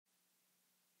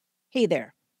Hey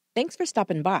there. Thanks for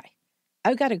stopping by.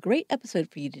 I've got a great episode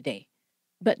for you today.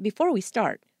 But before we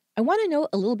start, I want to know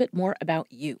a little bit more about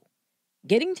you.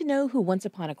 Getting to know who Once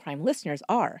Upon a Crime listeners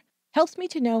are helps me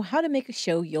to know how to make a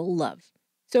show you'll love.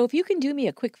 So if you can do me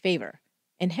a quick favor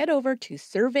and head over to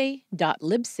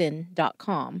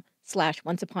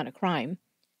survey.libsyn.com/onceuponacrime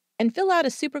and fill out a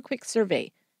super quick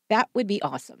survey, that would be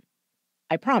awesome.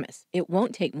 I promise it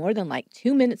won't take more than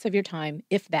 2 minutes of your time,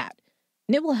 if that,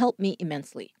 and it will help me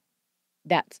immensely.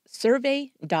 That's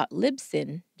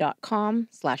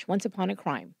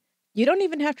survey.libsyn.com/onceuponacrime. You don't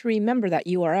even have to remember that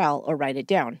URL or write it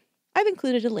down. I've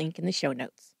included a link in the show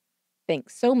notes.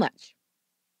 Thanks so much.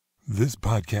 This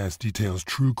podcast details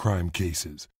true crime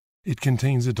cases. It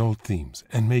contains adult themes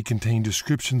and may contain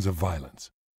descriptions of violence.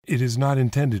 It is not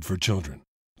intended for children.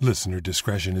 Listener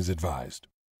discretion is advised.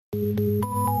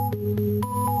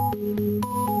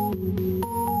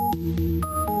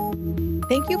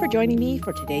 Thank you for joining me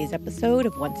for today's episode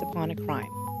of Once Upon a Crime.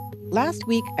 Last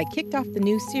week, I kicked off the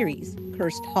new series,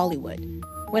 Cursed Hollywood,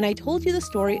 when I told you the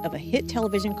story of a hit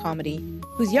television comedy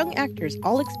whose young actors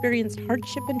all experienced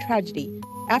hardship and tragedy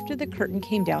after the curtain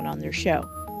came down on their show.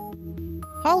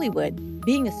 Hollywood,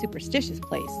 being a superstitious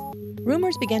place,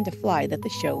 rumors began to fly that the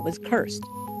show was cursed.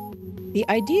 The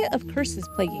idea of curses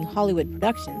plaguing Hollywood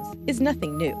productions is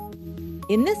nothing new.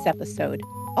 In this episode,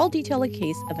 I'll detail a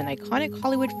case of an iconic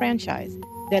Hollywood franchise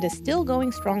that is still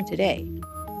going strong today,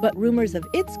 but rumors of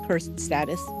its cursed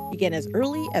status began as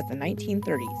early as the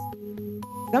 1930s.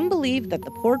 Some believe that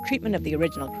the poor treatment of the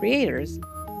original creators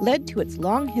led to its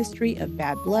long history of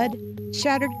bad blood,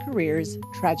 shattered careers,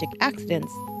 tragic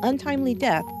accidents, untimely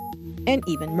death, and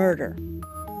even murder.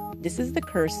 This is the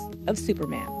curse of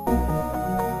Superman.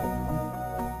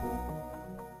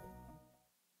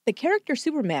 The character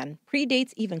Superman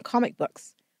predates even comic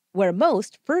books, where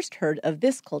most first heard of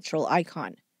this cultural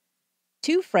icon.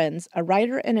 Two friends, a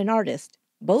writer and an artist,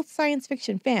 both science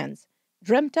fiction fans,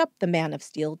 dreamt up the Man of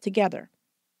Steel together.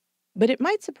 But it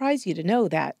might surprise you to know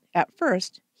that, at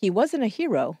first, he wasn't a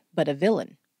hero, but a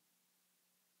villain.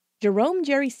 Jerome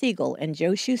Jerry Siegel and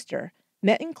Joe Shuster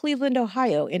met in Cleveland,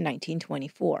 Ohio in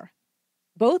 1924.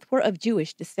 Both were of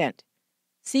Jewish descent.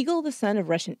 Siegel, the son of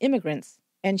Russian immigrants,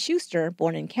 and Shuster,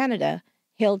 born in Canada,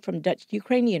 hailed from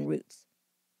Dutch-Ukrainian roots.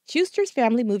 Shuster's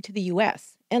family moved to the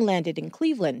U.S. and landed in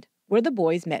Cleveland, where the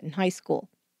boys met in high school.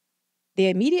 They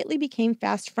immediately became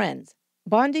fast friends,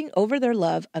 bonding over their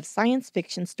love of science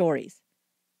fiction stories.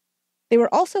 They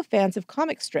were also fans of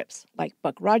comic strips like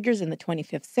Buck Rogers in the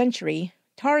 25th Century,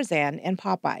 Tarzan, and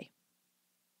Popeye.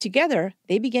 Together,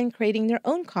 they began creating their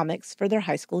own comics for their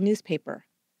high school newspaper.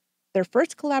 Their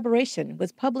first collaboration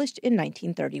was published in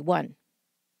 1931.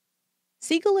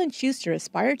 Siegel and Shuster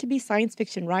aspired to be science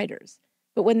fiction writers,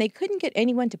 but when they couldn't get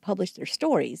anyone to publish their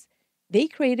stories, they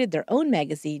created their own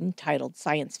magazine titled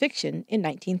Science Fiction in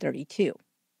 1932.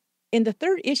 In the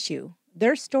third issue,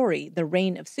 their story, The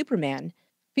Reign of Superman,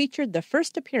 featured the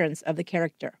first appearance of the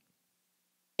character.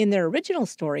 In their original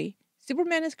story,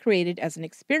 Superman is created as an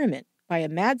experiment by a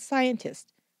mad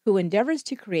scientist who endeavors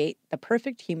to create the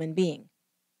perfect human being.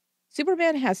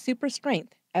 Superman has super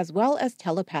strength as well as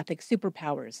telepathic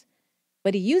superpowers,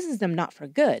 but he uses them not for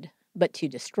good, but to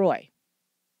destroy.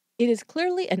 It is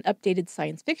clearly an updated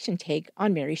science fiction take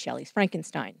on Mary Shelley's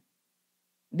Frankenstein.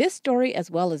 This story,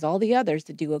 as well as all the others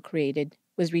the duo created,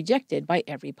 was rejected by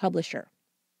every publisher.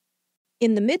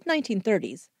 In the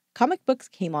mid-1930s, comic books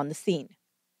came on the scene.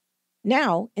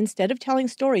 Now, instead of telling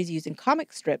stories using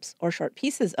comic strips or short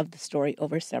pieces of the story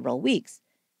over several weeks,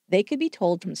 they could be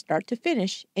told from start to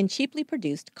finish in cheaply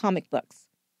produced comic books.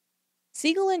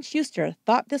 Siegel and Shuster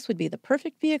thought this would be the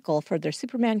perfect vehicle for their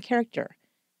Superman character,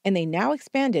 and they now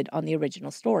expanded on the original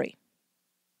story.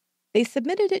 They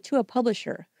submitted it to a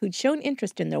publisher who'd shown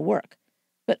interest in their work,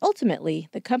 but ultimately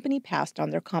the company passed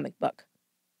on their comic book.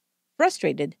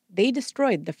 Frustrated, they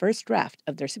destroyed the first draft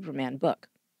of their Superman book.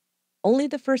 Only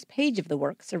the first page of the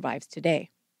work survives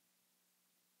today.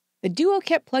 The duo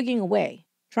kept plugging away,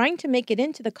 trying to make it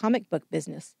into the comic book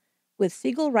business, with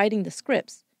Siegel writing the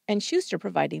scripts and Shuster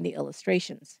providing the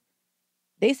illustrations.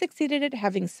 They succeeded at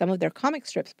having some of their comic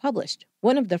strips published,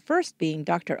 one of the first being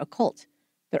Dr. Occult,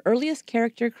 the earliest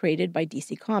character created by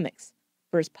DC Comics,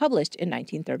 first published in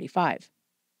 1935.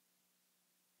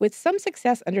 With some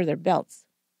success under their belts,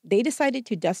 they decided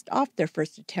to dust off their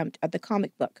first attempt at the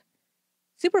comic book.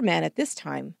 Superman at this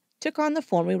time took on the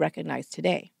form we recognize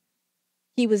today.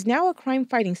 He was now a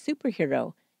crime-fighting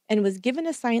superhero and was given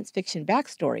a science fiction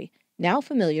backstory now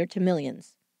familiar to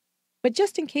millions. But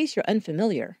just in case you're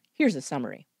unfamiliar, here's a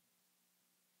summary.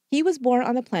 He was born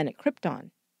on the planet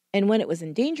Krypton, and when it was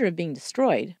in danger of being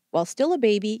destroyed, while still a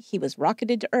baby, he was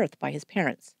rocketed to Earth by his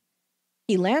parents.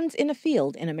 he lands in a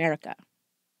field in America.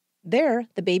 There,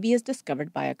 the baby is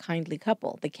discovered by a kindly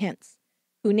couple, the Kents,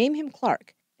 who name him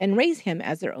Clark and raise him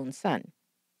as their own son.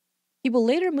 He will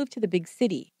later move to the big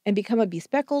city and become a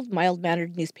bespectacled,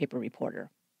 mild-mannered newspaper reporter.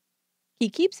 He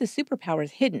keeps his superpowers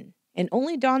hidden and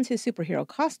only dons his superhero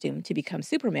costume to become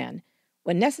Superman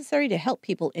when necessary to help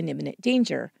people in imminent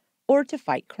danger or to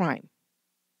fight crime.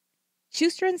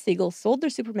 Shuster and Siegel sold their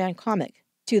Superman comic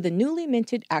to the newly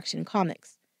minted Action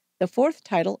Comics, the fourth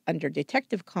title under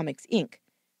Detective Comics, Inc.,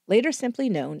 later simply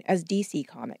known as DC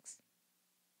Comics.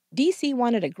 DC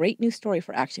wanted a great new story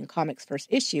for Action Comics' first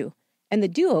issue, and the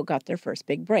duo got their first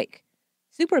big break.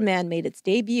 Superman made its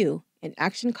debut in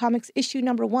Action Comics issue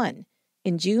number 1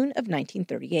 in June of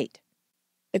 1938.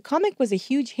 The comic was a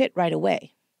huge hit right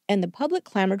away, and the public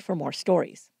clamored for more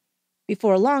stories.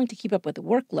 Before long, to keep up with the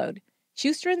workload,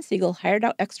 Shuster and Siegel hired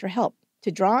out extra help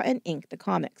to draw and ink the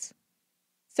comics.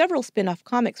 Several spin-off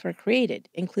comics were created,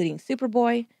 including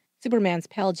Superboy, Superman's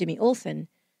pal Jimmy Olsen,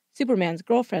 Superman's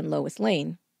girlfriend Lois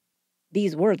Lane.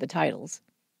 These were the titles.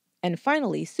 And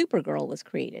finally, Supergirl was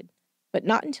created, but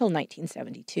not until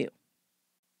 1972.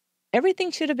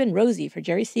 Everything should have been rosy for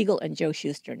Jerry Siegel and Joe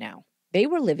Shuster now. They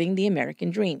were living the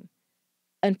American dream.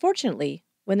 Unfortunately,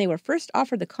 when they were first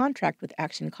offered the contract with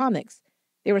Action Comics,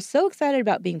 they were so excited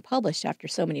about being published after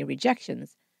so many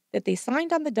rejections that they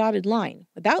signed on the dotted line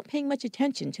without paying much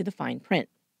attention to the fine print.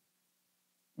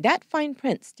 That fine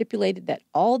print stipulated that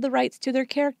all the rights to their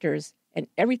characters and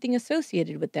everything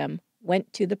associated with them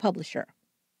went to the publisher.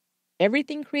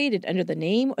 Everything created under the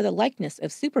name or the likeness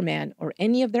of Superman or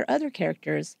any of their other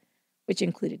characters, which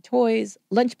included toys,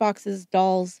 lunchboxes,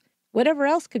 dolls, whatever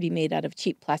else could be made out of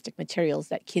cheap plastic materials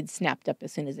that kids snapped up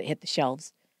as soon as it hit the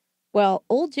shelves. Well,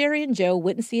 old Jerry and Joe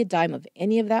wouldn't see a dime of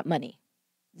any of that money.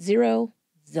 Zero,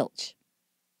 zilch.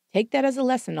 Take that as a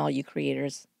lesson, all you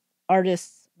creators,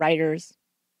 artists, writers,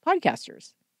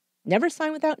 podcasters. Never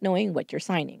sign without knowing what you're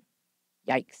signing.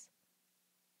 Yikes.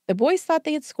 The boys thought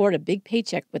they had scored a big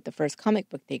paycheck with the first comic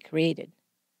book they created.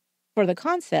 For the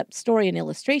concept, story, and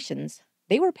illustrations,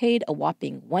 they were paid a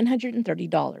whopping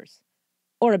 $130,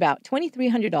 or about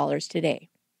 $2,300 today.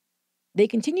 They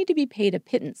continued to be paid a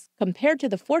pittance compared to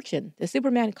the fortune the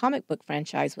Superman comic book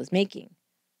franchise was making.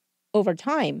 Over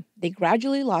time, they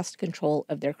gradually lost control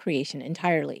of their creation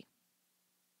entirely.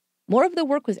 More of the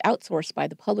work was outsourced by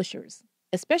the publishers,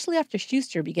 especially after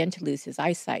Shuster began to lose his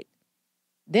eyesight.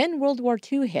 Then World War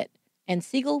II hit, and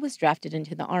Siegel was drafted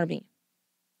into the Army.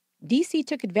 DC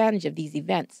took advantage of these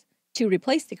events to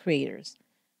replace the creators.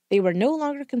 They were no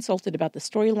longer consulted about the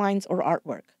storylines or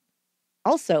artwork.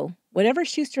 Also, whatever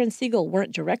Shuster and Siegel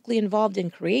weren't directly involved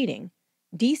in creating,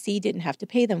 DC didn't have to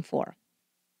pay them for.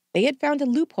 They had found a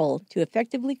loophole to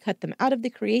effectively cut them out of the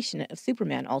creation of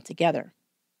Superman altogether.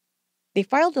 They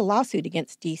filed a lawsuit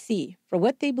against DC for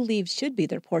what they believed should be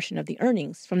their portion of the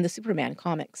earnings from the Superman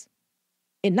comics.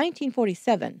 In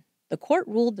 1947, the court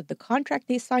ruled that the contract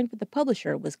they signed with the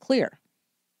publisher was clear.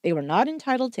 They were not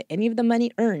entitled to any of the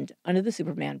money earned under the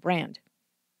Superman brand.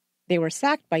 They were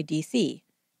sacked by DC,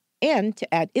 and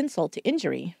to add insult to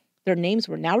injury, their names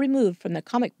were now removed from the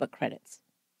comic book credits.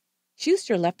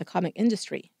 Shuster left the comic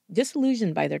industry,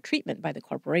 disillusioned by their treatment by the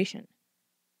corporation.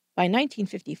 By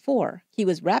 1954, he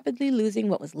was rapidly losing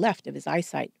what was left of his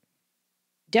eyesight.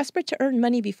 Desperate to earn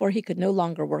money before he could no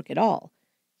longer work at all,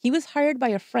 he was hired by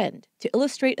a friend to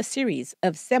illustrate a series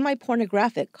of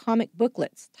semi-pornographic comic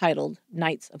booklets titled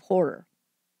Nights of Horror.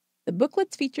 The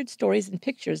booklets featured stories and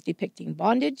pictures depicting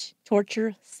bondage,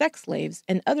 torture, sex slaves,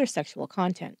 and other sexual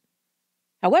content.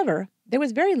 However, there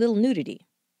was very little nudity.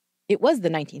 It was the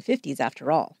 1950s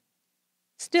after all.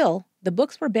 Still, the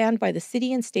books were banned by the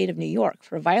city and state of New York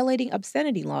for violating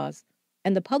obscenity laws,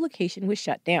 and the publication was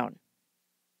shut down.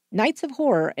 Nights of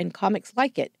Horror and comics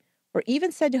like it were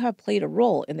even said to have played a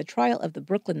role in the trial of the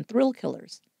Brooklyn Thrill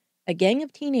Killers, a gang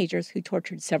of teenagers who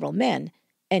tortured several men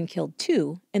and killed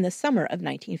 2 in the summer of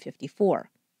 1954.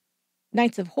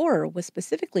 Nights of Horror was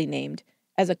specifically named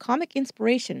as a comic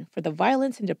inspiration for the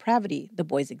violence and depravity the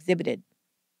boys exhibited.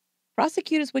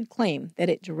 Prosecutors would claim that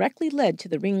it directly led to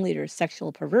the ringleader's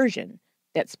sexual perversion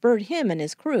that spurred him and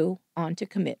his crew on to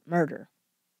commit murder.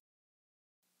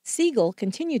 Siegel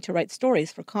continued to write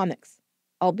stories for comics,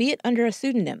 albeit under a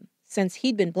pseudonym, since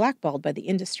he'd been blackballed by the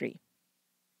industry.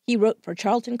 He wrote for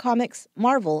Charlton Comics,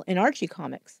 Marvel, and Archie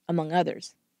Comics, among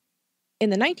others. In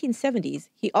the 1970s,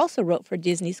 he also wrote for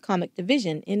Disney's comic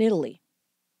division in Italy.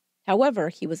 However,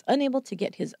 he was unable to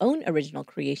get his own original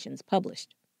creations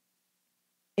published.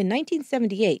 In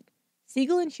 1978,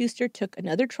 Siegel and Shuster took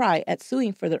another try at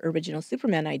suing for their original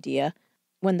Superman idea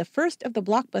when the first of the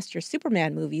blockbuster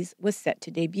Superman movies was set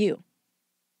to debut.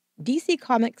 DC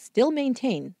Comics still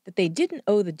maintained that they didn't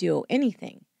owe the duo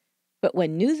anything, but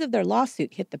when news of their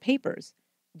lawsuit hit the papers,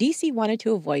 DC wanted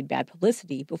to avoid bad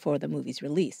publicity before the movie's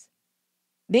release.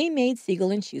 They made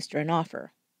Siegel and Schuster an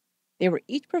offer. They were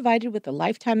each provided with a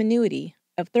lifetime annuity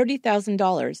of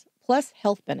 $30,000 plus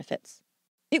health benefits.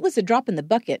 It was a drop in the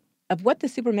bucket of what the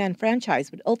Superman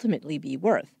franchise would ultimately be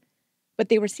worth, but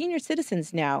they were senior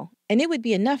citizens now, and it would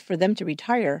be enough for them to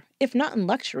retire, if not in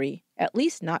luxury, at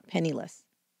least not penniless.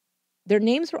 Their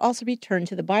names were also returned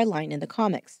to the byline in the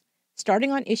comics,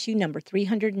 starting on issue number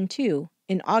 302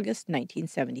 in August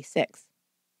 1976.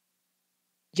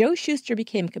 Joe Shuster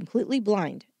became completely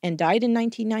blind and died in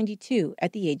 1992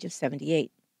 at the age of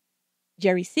 78.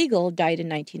 Jerry Siegel died in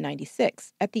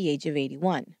 1996 at the age of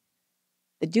 81.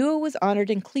 The duo was honored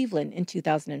in Cleveland in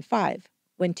 2005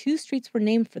 when 2 streets were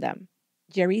named for them,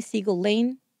 Jerry Siegel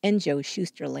Lane and Joe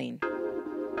Shuster Lane.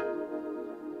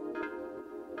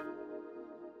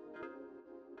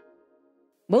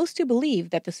 Most who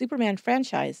believe that the Superman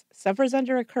franchise suffers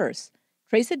under a curse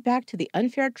trace it back to the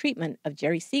unfair treatment of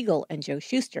Jerry Siegel and Joe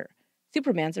Shuster,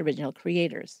 Superman's original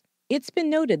creators. It's been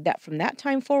noted that from that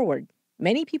time forward,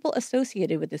 many people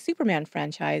associated with the Superman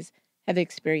franchise have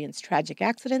experienced tragic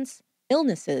accidents,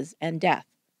 illnesses, and death.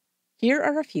 Here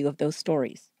are a few of those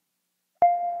stories.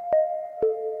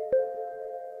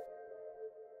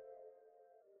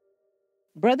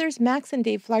 Brothers Max and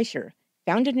Dave Fleischer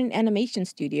founded an animation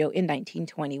studio in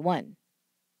 1921.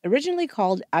 Originally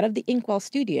called Out of the Inkwell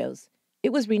Studios,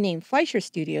 it was renamed Fleischer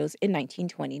Studios in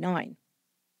 1929.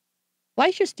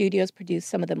 Fleischer Studios produced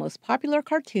some of the most popular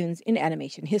cartoons in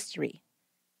animation history.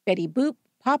 Betty Boop,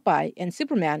 Popeye, and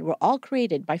Superman were all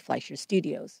created by Fleischer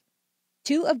Studios.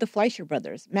 2 of the Fleischer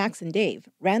brothers, Max and Dave,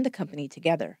 ran the company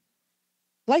together.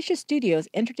 Fleischer Studios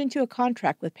entered into a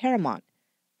contract with Paramount,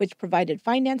 which provided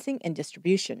financing and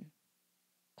distribution.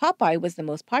 Popeye was the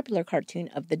most popular cartoon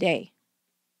of the day.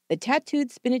 The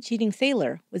tattooed spinach-eating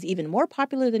sailor was even more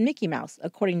popular than Mickey Mouse,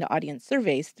 according to audience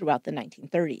surveys throughout the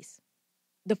 1930s.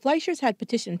 The Fleischers had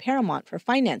petitioned Paramount for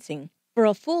financing for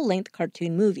a full-length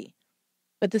cartoon movie,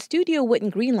 but the studio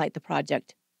wouldn't greenlight the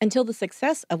project until the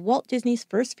success of Walt Disney's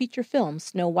first feature film,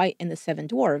 Snow White and the Seven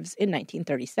Dwarfs, in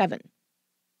 1937.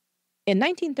 In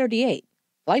 1938,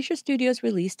 Fleischer Studios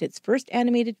released its first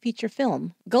animated feature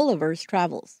film, Gulliver's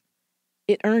Travels.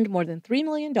 It earned more than $3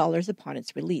 million upon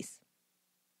its release.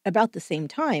 About the same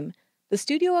time, the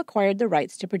studio acquired the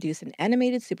rights to produce an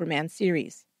animated Superman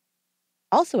series.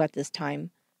 Also at this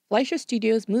time, Fleischer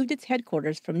Studios moved its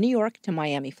headquarters from New York to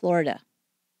Miami, Florida.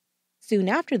 Soon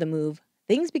after the move,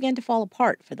 things began to fall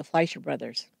apart for the Fleischer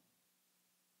brothers.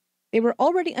 They were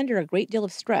already under a great deal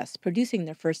of stress producing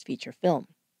their first feature film.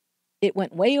 It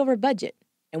went way over budget,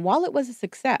 and while it was a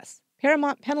success,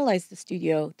 Paramount penalized the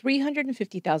studio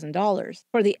 $350,000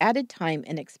 for the added time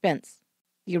and expense.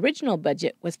 The original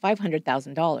budget was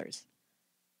 $500,000.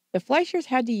 The Fleischers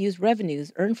had to use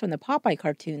revenues earned from the Popeye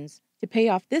cartoons to pay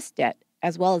off this debt,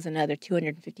 as well as another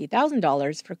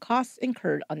 $250,000 for costs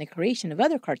incurred on the creation of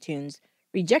other cartoons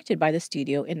rejected by the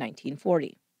studio in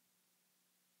 1940.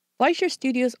 Fleischer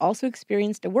Studios also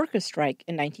experienced a workers' strike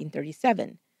in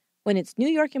 1937, when its New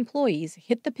York employees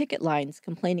hit the picket lines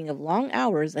complaining of long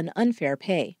hours and unfair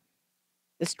pay.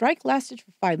 The strike lasted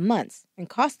for 5 months and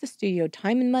cost the studio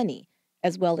time and money,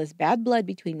 as well as bad blood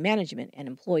between management and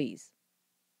employees.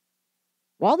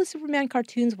 While the Superman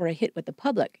cartoons were a hit with the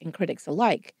public and critics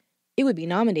alike, it would be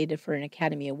nominated for an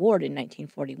Academy Award in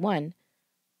 1941,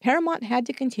 Paramount had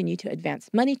to continue to advance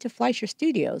money to Fleischer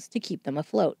Studios to keep them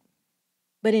afloat.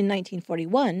 But in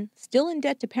 1941, still in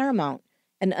debt to Paramount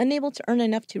and unable to earn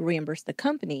enough to reimburse the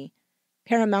company,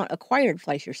 Paramount acquired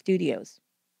Fleischer Studios.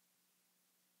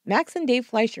 Max and Dave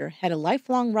Fleischer had a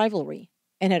lifelong rivalry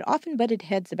and had often butted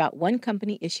heads about one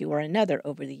company issue or another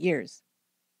over the years.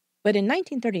 But in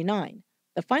 1939,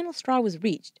 the final straw was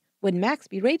reached when Max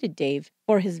berated Dave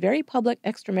for his very public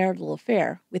extramarital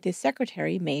affair with his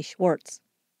secretary, Mae Schwartz.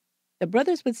 The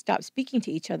brothers would stop speaking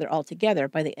to each other altogether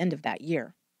by the end of that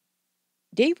year.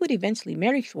 Dave would eventually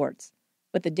marry Schwartz,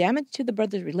 but the damage to the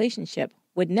brothers' relationship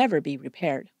would never be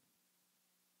repaired.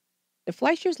 The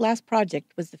Fleischers' last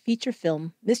project was the feature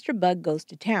film Mr. Bug Goes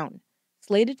to Town,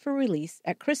 slated for release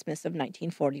at Christmas of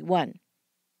 1941.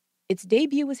 Its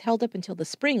debut was held up until the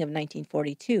spring of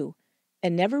 1942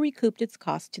 and never recouped its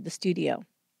costs to the studio.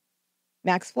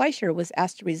 Max Fleischer was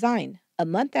asked to resign a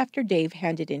month after Dave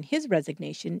handed in his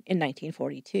resignation in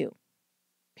 1942.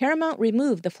 Paramount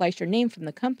removed the Fleischer name from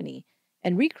the company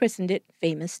and rechristened it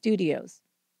Famous Studios.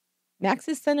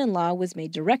 Max's son-in-law was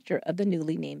made director of the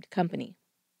newly named company.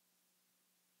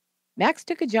 Max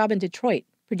took a job in Detroit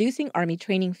producing Army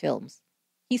training films.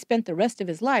 he spent the rest of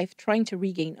his life trying to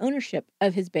regain ownership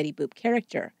of his Betty Boop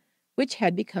character, which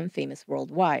had become famous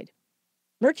worldwide.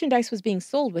 Merchandise was being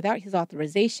sold without his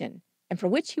authorization, and for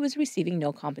which he was receiving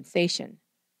no compensation.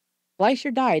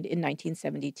 Fleischer died in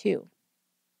 1972.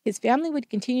 His family would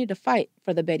continue to fight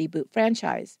for the Betty Boop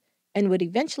franchise and would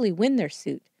eventually win their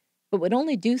suit, but would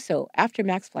only do so after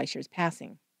Max Fleischer's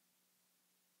passing.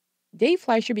 Dave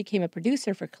Fleischer became a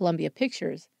producer for Columbia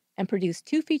Pictures and produced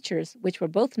 2 features which were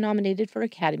both nominated for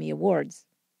Academy Awards.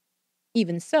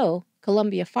 Even so,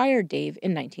 Columbia fired Dave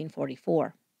in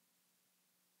 1944.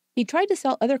 He tried to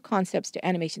sell other concepts to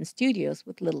animation studios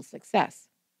with little success.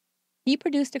 He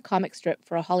produced a comic strip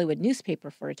for a Hollywood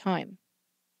newspaper for a time.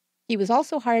 He was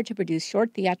also hired to produce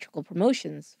short theatrical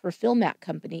promotions for Filmac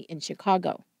Company in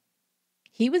Chicago.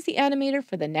 He was the animator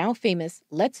for the now famous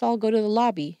Let's All Go to the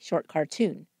Lobby short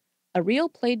cartoon, a reel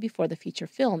played before the feature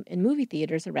film in movie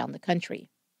theaters around the country.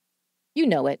 You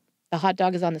know it. The hot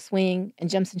dog is on the swing and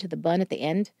jumps into the bun at the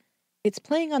end. It's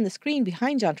playing on the screen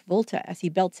behind John Travolta as he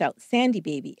belts out Sandy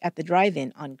Baby at the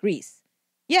drive-in on Grease.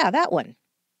 Yeah, that one.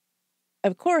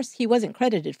 Of course, he wasn't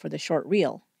credited for the short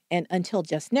reel, and until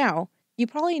just now, you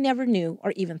probably never knew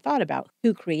or even thought about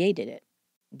who created it.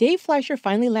 Dave Fleischer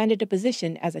finally landed a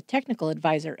position as a technical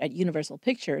advisor at Universal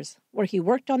Pictures, where he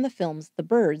worked on the films The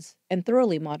Birds and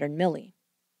Thoroughly Modern Millie.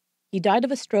 He died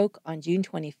of a stroke on June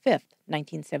 25,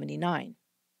 1979.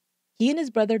 He and his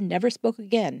brother never spoke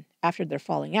again after their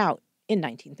falling out in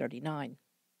 1939.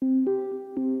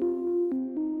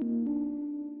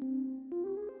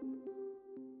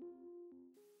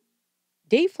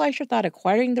 Dave Fleischer thought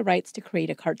acquiring the rights to create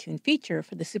a cartoon feature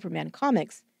for the Superman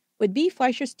comics would be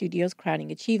Fleischer Studios'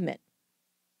 crowning achievement.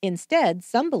 Instead,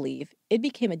 some believe it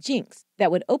became a jinx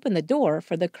that would open the door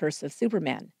for the Curse of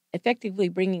Superman, effectively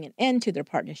bringing an end to their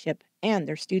partnership and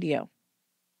their studio.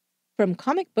 From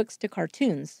comic books to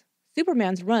cartoons,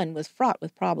 Superman's run was fraught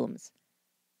with problems.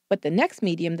 But the next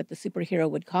medium that the superhero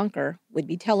would conquer would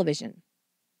be television.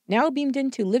 Now beamed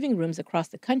into living rooms across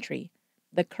the country,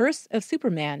 the Curse of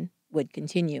Superman would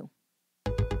continue.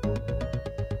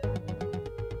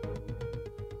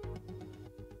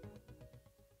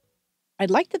 I'd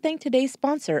like to thank today's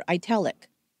sponsor, Italic.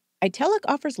 Italic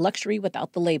offers luxury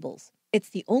without the labels. It's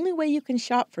the only way you can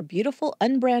shop for beautiful,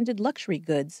 unbranded luxury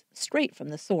goods straight from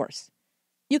the source.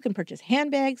 You can purchase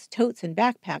handbags, totes, and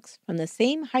backpacks from the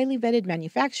same highly vetted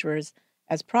manufacturers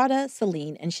as Prada,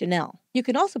 Celine, and Chanel. You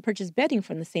can also purchase bedding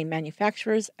from the same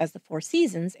manufacturers as the Four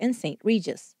Seasons and St.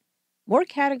 Regis. More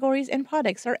categories and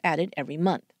products are added every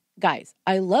month. Guys,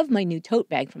 I love my new tote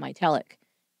bag from Italic.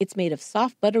 It's made of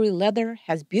soft, buttery leather,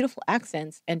 has beautiful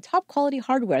accents, and top-quality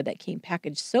hardware that came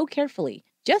packaged so carefully,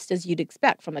 just as you'd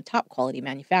expect from a top-quality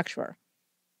manufacturer.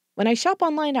 When I shop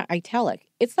online at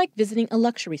Italic, it's like visiting a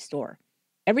luxury store.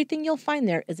 Everything you'll find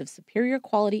there is of superior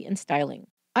quality and styling.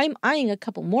 I'm eyeing a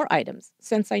couple more items,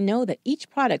 since I know that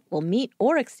each product will meet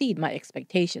or exceed my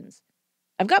expectations.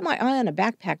 I've got my eye on a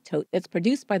backpack tote that's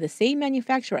produced by the same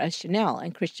manufacturer as Chanel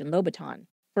and Christian Louboutin.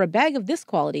 For a bag of this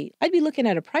quality, I'd be looking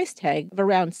at a price tag of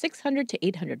around $600 to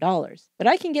 $800, but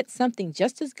I can get something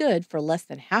just as good for less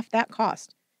than half that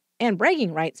cost, and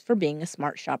bragging rights for being a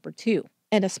smart shopper too.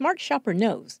 And a smart shopper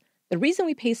knows the reason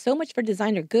we pay so much for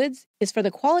designer goods is for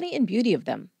the quality and beauty of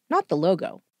them, not the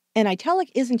logo. And Italic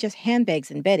isn't just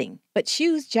handbags and bedding, but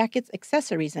shoes, jackets,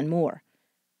 accessories, and more.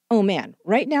 Oh man,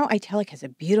 right now Italic has a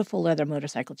beautiful leather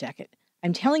motorcycle jacket.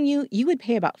 I'm telling you, you would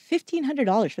pay about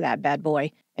 $1,500 for that bad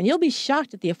boy, and you'll be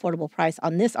shocked at the affordable price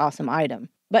on this awesome item.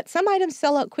 But some items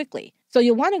sell out quickly, so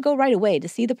you'll want to go right away to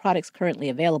see the products currently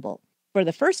available. For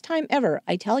the first time ever,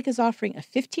 Italic is offering a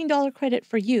 $15 credit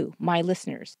for you, my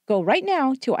listeners. Go right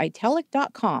now to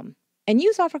italic.com and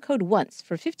use offer code ONCE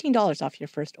for $15 off your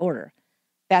first order.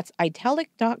 That's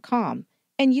italic.com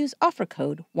and use offer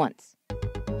code ONCE.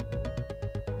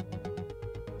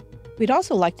 We'd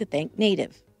also like to thank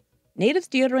Native. Native's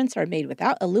deodorants are made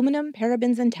without aluminum,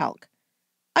 parabens, and talc.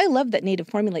 I love that Native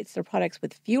formulates their products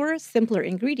with fewer, simpler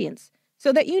ingredients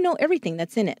so that you know everything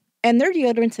that's in it. And their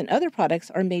deodorants and other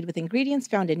products are made with ingredients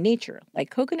found in nature,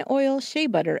 like coconut oil, shea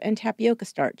butter, and tapioca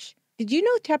starch. Did you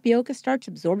know tapioca starch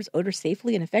absorbs odor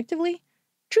safely and effectively?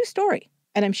 True story.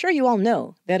 And I'm sure you all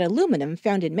know that aluminum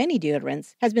found in many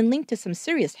deodorants has been linked to some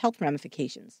serious health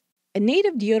ramifications. And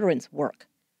Native deodorants work.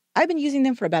 I've been using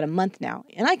them for about a month now,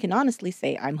 and I can honestly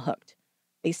say I'm hooked.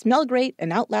 They smell great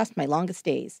and outlast my longest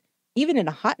days, even in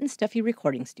a hot and stuffy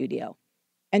recording studio.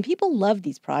 And people love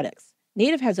these products.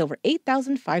 Native has over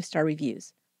 8,000 five-star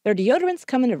reviews. Their deodorants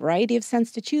come in a variety of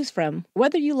scents to choose from,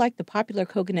 whether you like the popular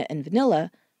coconut and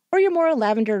vanilla, or you're more a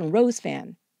lavender and rose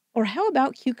fan. Or how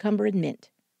about cucumber and mint?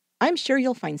 I'm sure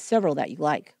you'll find several that you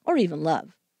like, or even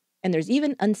love. and there's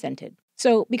even unscented.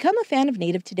 So become a fan of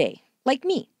Native today, like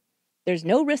me. There's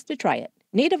no risk to try it.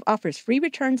 Native offers free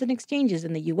returns and exchanges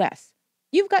in the U.S.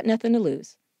 You've got nothing to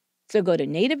lose. So go to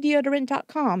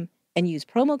nativedeodorant.com and use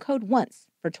promo code ONCE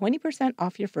for 20%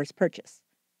 off your first purchase.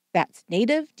 That's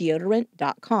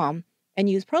nativedeodorant.com and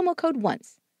use promo code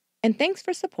ONCE. And thanks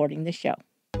for supporting the show.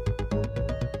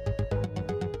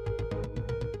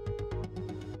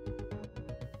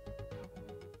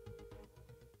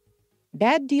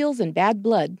 Bad deals and bad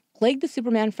blood plagued the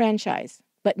Superman franchise,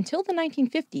 but until the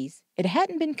 1950s, it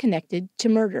hadn't been connected to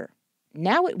murder.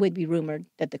 Now it would be rumored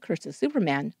that the curse of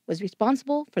Superman was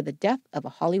responsible for the death of a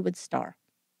Hollywood star.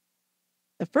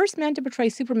 The first man to portray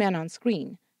Superman on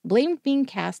screen blamed being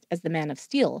cast as the Man of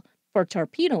Steel for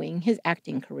torpedoing his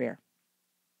acting career.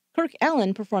 Kirk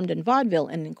Alyn performed in vaudeville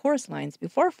and in chorus lines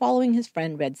before following his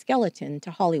friend Red Skelton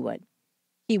to Hollywood.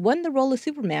 He won the role of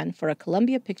Superman for a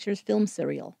Columbia Pictures film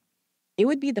serial. It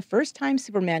would be the first time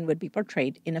Superman would be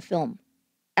portrayed in a film.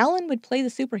 Alyn would play the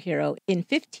superhero in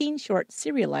 15 short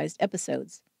serialized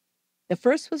episodes. The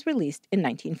first was released in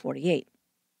 1948.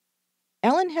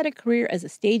 Alyn had a career as a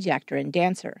stage actor and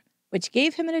dancer, which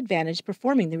gave him an advantage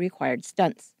performing the required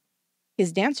stunts.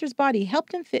 His dancer's body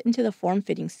helped him fit into the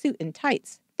form-fitting suit and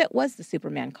tights that was the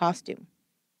Superman costume.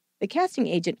 The casting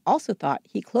agent also thought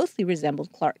he closely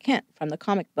resembled Clark Kent from the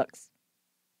comic books.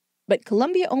 But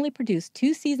Columbia only produced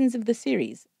 2 seasons of the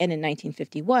series, and in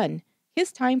 1951,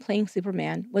 his time playing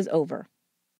Superman was over.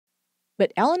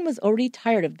 But Alyn was already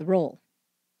tired of the role.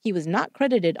 He was not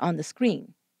credited on the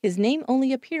screen, his name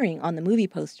only appearing on the movie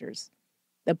posters.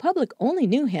 The public only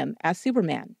knew him as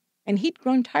Superman, and he'd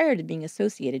grown tired of being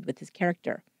associated with his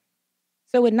character.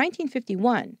 So in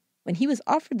 1951, when he was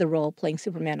offered the role playing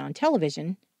Superman on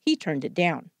television, he turned it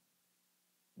down.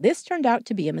 This turned out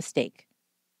to be a mistake.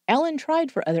 Alyn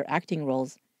tried for other acting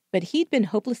roles, but he'd been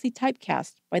hopelessly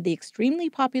typecast by the extremely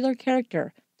popular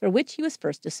character for which he was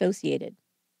first associated.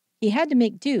 He had to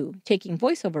make do, taking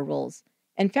voiceover roles,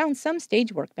 and found some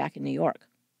stage work back in New York.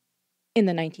 In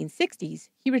the 1960s,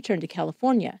 he returned to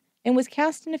California and was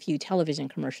cast in a few television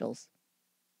commercials.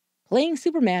 "Playing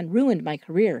Superman ruined my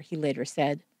career," he later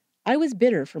said. "I was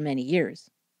bitter for many years."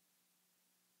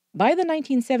 By the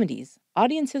 1970s,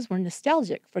 audiences were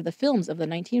nostalgic for the films of the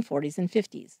 1940s and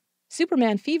 50s.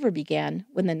 Superman fever began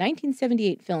when the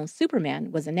 1978 film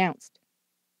Superman was announced.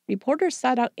 Reporters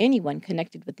sought out anyone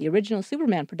connected with the original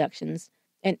Superman productions,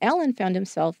 and Alyn found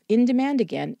himself in demand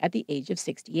again at the age of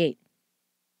 68.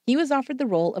 He was offered the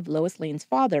role of Lois Lane's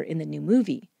father in the new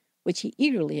movie, which he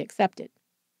eagerly accepted.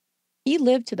 He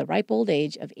lived to the ripe old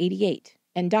age of 88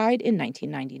 and died in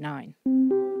 1999.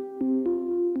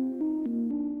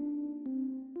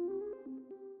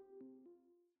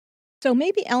 So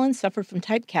maybe Alyn suffered from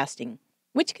typecasting,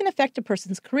 which can affect a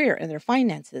person's career and their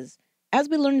finances, as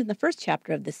we learned in the first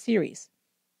chapter of this series.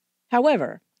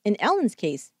 However, in Alyn's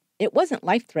case, it wasn't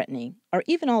life-threatening or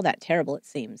even all that terrible, it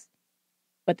seems.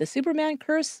 But the Superman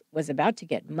curse was about to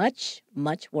get much,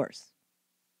 much worse.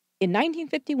 In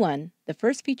 1951, the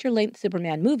first feature-length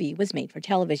Superman movie was made for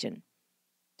television.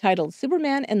 Titled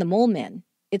Superman and the Mole Men,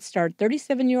 it starred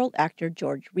 37-year-old actor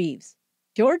George Reeves.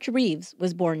 George Reeves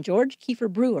was born George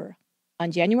Kiefer Brewer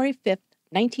on January 5,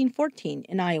 1914,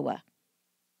 in Iowa.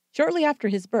 Shortly after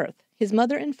his birth, his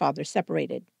mother and father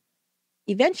separated.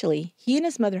 Eventually, he and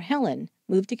his mother Helen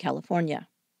moved to California.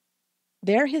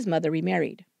 There, his mother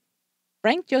remarried.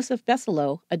 Frank Joseph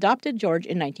Besselo adopted George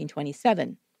in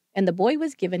 1927, and the boy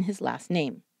was given his last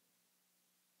name.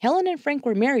 Helen and Frank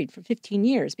were married for 15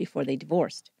 years before they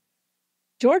divorced.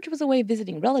 George was away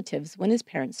visiting relatives when his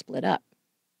parents split up.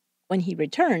 When he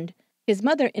returned, his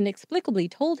mother inexplicably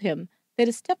told him that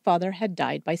his stepfather had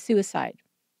died by suicide.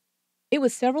 It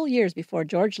was several years before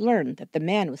George learned that the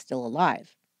man was still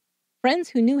alive. Friends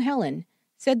who knew Helen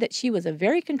said that she was a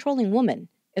very controlling woman,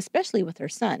 especially with her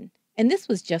son, and this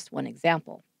was just one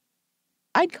example.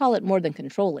 I'd call it more than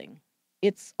controlling.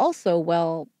 It's also,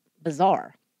 well,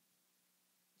 bizarre.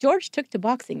 George took to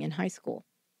boxing in high school.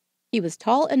 He was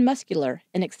tall and muscular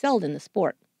and excelled in the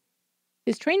sport.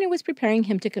 His trainer was preparing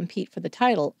him to compete for the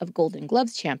title of Golden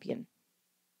Gloves champion.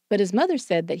 But his mother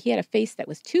said that he had a face that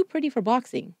was too pretty for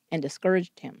boxing and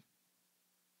discouraged him.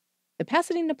 The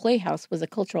Pasadena Playhouse was a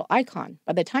cultural icon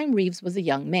by the time Reeves was a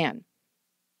young man.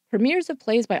 Premieres of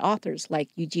plays by authors like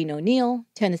Eugene O'Neill,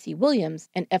 Tennessee Williams,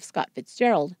 and F. Scott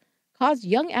Fitzgerald caused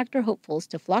young actor hopefuls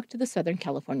to flock to the Southern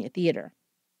California theater.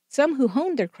 Some who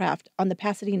honed their craft on the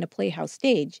Pasadena Playhouse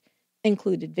stage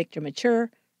included Victor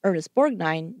Mature, Ernest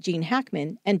Borgnine, Gene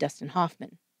Hackman, and Dustin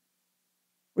Hoffman.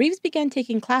 Reeves began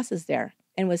taking classes there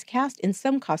and was cast in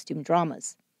some costume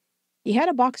dramas. He had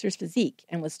a boxer's physique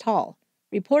and was tall,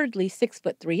 reportedly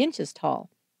 6'3" tall,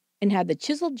 and had the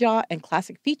chiseled jaw and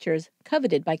classic features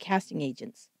coveted by casting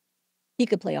agents. He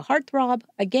could play a heartthrob,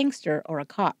 a gangster, or a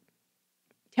cop.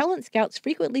 Talent scouts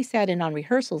frequently sat in on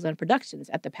rehearsals and productions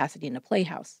at the Pasadena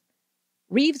Playhouse.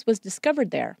 Reeves was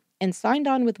discovered there and signed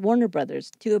on with Warner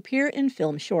Brothers to appear in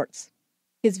film shorts.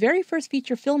 His very first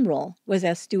feature film role was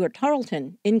as Stuart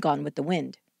Tarleton in Gone with the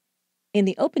Wind. In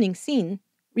the opening scene,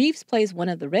 Reeves plays one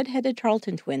of the red-headed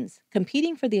Tarleton twins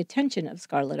competing for the attention of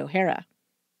Scarlett O'Hara.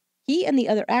 He and the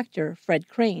other actor, Fred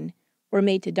Crane, were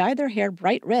made to dye their hair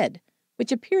bright red,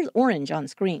 which appears orange on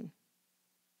screen.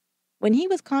 When he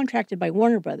was contracted by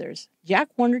Warner Brothers, Jack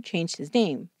Warner changed his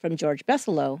name from George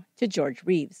Besselo to George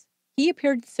Reeves. He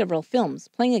appeared in several films,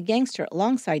 playing a gangster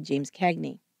alongside James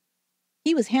Cagney.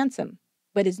 He was handsome,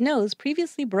 but his nose,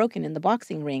 previously broken in the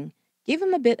boxing ring, gave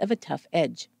him a bit of a tough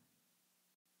edge.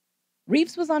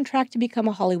 Reeves was on track to become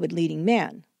a Hollywood leading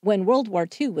man when World War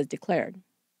II was declared.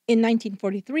 In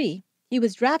 1943, he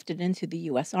was drafted into the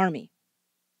U.S. Army.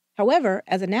 However,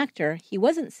 as an actor, he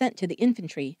wasn't sent to the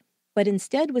infantry, but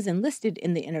instead was enlisted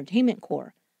in the Entertainment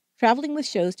Corps, traveling with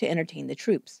shows to entertain the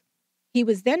troops. He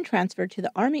was then transferred to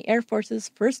the Army Air Force's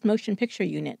 1st Motion Picture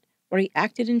Unit, where he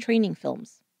acted in training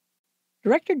films.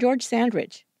 Director George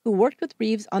Sandridge, who worked with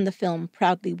Reeves on the film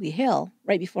Proudly We Hail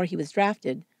right before he was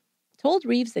drafted, told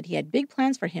Reeves that he had big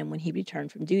plans for him when he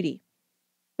returned from duty.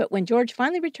 But when George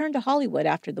finally returned to Hollywood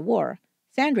after the war,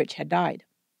 Sandridge had died.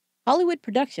 Hollywood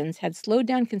productions had slowed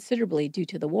down considerably due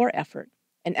to the war effort,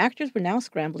 and actors were now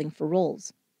scrambling for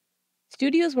roles.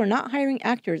 Studios were not hiring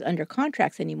actors under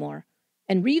contracts anymore,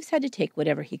 and Reeves had to take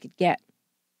whatever he could get.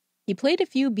 He played a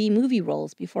few B-movie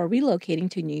roles before relocating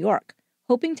to New York,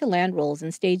 hoping to land roles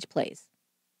in stage plays.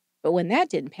 But when that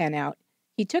didn't pan out,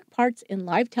 he took parts in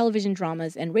live television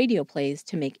dramas and radio plays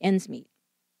to make ends meet.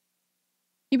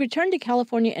 He returned to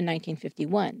California in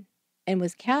 1951 and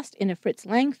was cast in a Fritz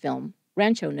Lang film,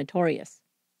 Rancho Notorious.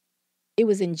 It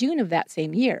was in June of that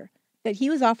same year that he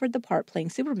was offered the part playing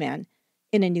Superman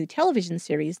in a new television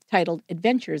series titled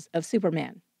Adventures of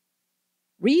Superman.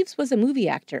 Reeves was a movie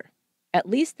actor, at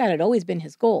least that had always been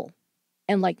his goal,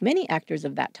 and like many actors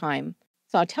of that time,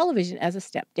 saw television as a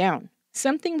step down,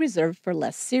 something reserved for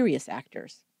less serious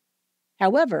actors.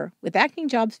 However, with acting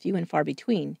jobs few and far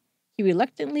between, he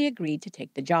reluctantly agreed to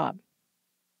take the job.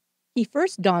 He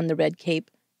first donned the red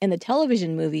cape in the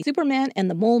television movie Superman and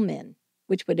the Mole Men,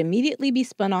 which would immediately be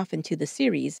spun off into the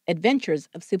series Adventures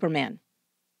of Superman.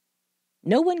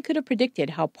 No one could have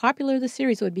predicted how popular the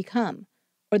series would become,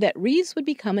 or that Reeves would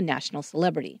become a national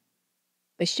celebrity.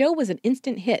 The show was an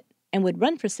instant hit and would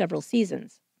run for several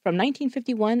seasons, from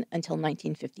 1951 until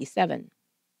 1957.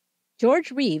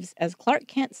 George Reeves, as Clark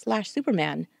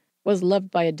Kent/Superman, was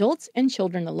loved by adults and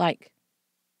children alike.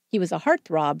 He was a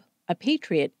heartthrob, a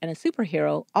patriot, and a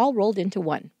superhero all rolled into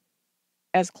one.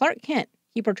 As Clark Kent,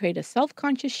 he portrayed a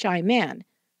self-conscious, shy man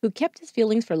who kept his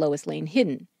feelings for Lois Lane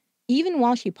hidden, even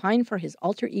while she pined for his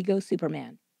alter ego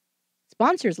Superman.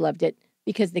 Sponsors loved it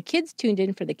because the kids tuned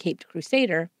in for the caped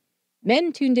crusader,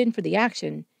 men tuned in for the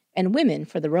action, and women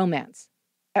for the romance.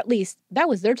 At least, that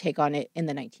was their take on it in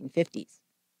the 1950s.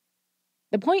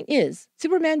 The point is,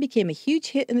 Superman became a huge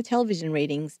hit in the television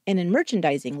ratings and in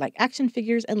merchandising like action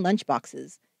figures and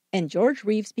lunchboxes, and George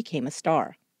Reeves became a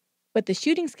star. But the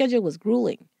shooting schedule was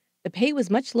grueling, the pay was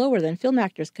much lower than film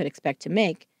actors could expect to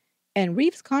make, and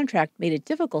Reeves' contract made it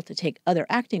difficult to take other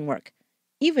acting work,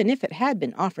 even if it had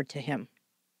been offered to him.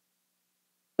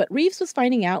 But Reeves was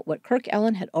finding out what Kirk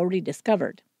Alyn had already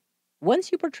discovered.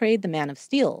 Once you portrayed the Man of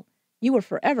Steel, you were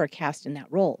forever cast in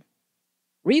that role.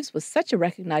 Reeves was such a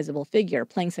recognizable figure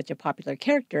playing such a popular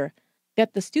character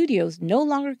that the studios no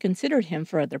longer considered him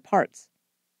for other parts.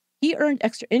 He earned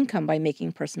extra income by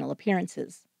making personal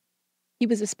appearances. He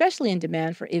was especially in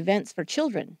demand for events for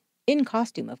children, in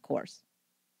costume, of course.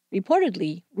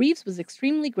 Reportedly, Reeves was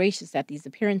extremely gracious at these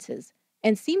appearances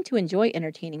and seemed to enjoy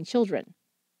entertaining children.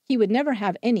 He would never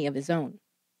have any of his own.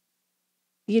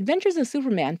 The Adventures of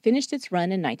Superman finished its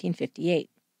run in 1958.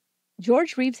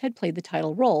 George Reeves had played the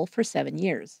title role for 7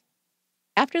 years.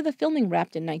 After the filming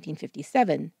wrapped in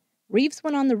 1957, Reeves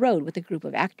went on the road with a group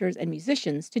of actors and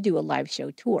musicians to do a live show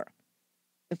tour.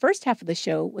 The first half of the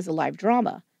show was a live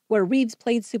drama, where Reeves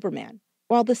played Superman,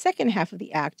 while the second half of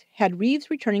the act had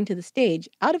Reeves returning to the stage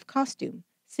out of costume,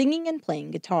 singing and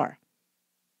playing guitar.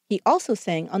 He also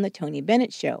sang on The Tony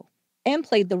Bennett Show, and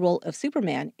played the role of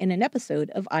Superman in an episode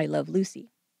of I Love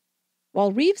Lucy.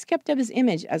 While Reeves kept up his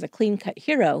image as a clean-cut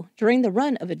hero during the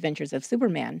run of Adventures of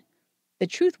Superman, the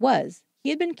truth was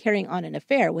he had been carrying on an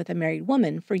affair with a married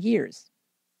woman for years.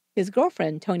 His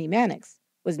girlfriend, Toni Mannix,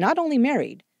 was not only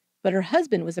married, but her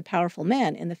husband was a powerful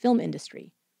man in the film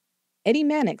industry. Eddie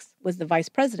Mannix was the vice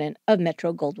president of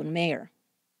Metro-Goldwyn-Mayer.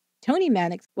 Toni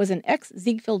Mannix was an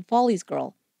ex-Ziegfeld Follies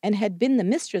girl and had been the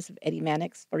mistress of Eddie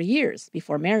Mannix for years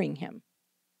before marrying him.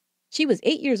 She was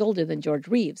 8 years older than George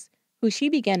Reeves, who she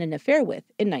began an affair with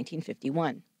in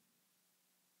 1951.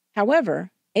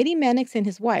 However, Eddie Mannix and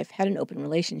his wife had an open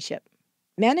relationship.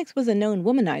 Mannix was a known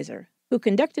womanizer who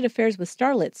conducted affairs with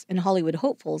starlets and Hollywood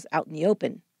hopefuls out in the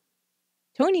open.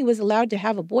 Toni was allowed to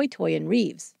have a boy toy in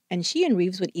Reeves, and she and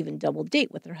Reeves would even double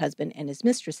date with her husband and his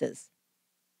mistresses.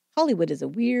 Hollywood is a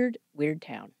weird, weird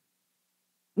town.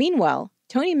 Meanwhile,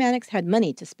 Toni Mannix had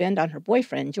money to spend on her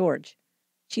boyfriend, George.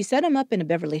 She set him up in a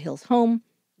Beverly Hills home,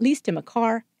 leased him a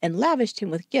car, and lavished him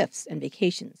with gifts and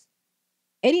vacations.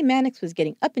 Eddie Mannix was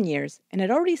getting up in years and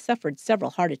had already suffered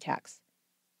several heart attacks.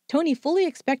 Toni fully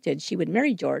expected she would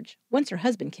marry George once her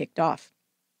husband kicked off.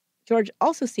 George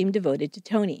also seemed devoted to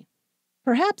Toni.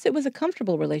 Perhaps it was a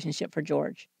comfortable relationship for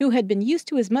George, who had been used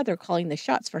to his mother calling the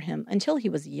shots for him until he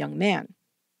was a young man.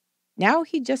 Now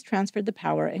he just transferred the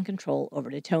power and control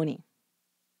over to Toni.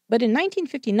 But in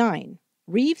 1959,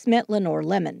 Reeves met Lenore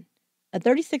Lemon, a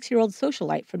 36-year-old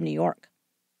socialite from New York.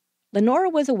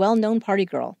 Lenore was a well-known party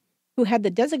girl who had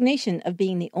the designation of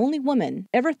being the only woman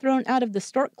ever thrown out of the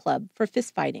Stork Club for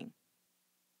fistfighting.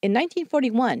 In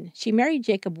 1941, she married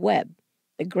Jacob Webb,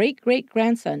 the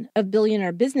great-great-grandson of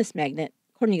billionaire business magnate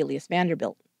Cornelius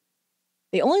Vanderbilt.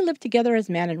 They only lived together as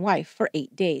man and wife for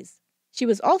 8 days. She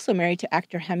was also married to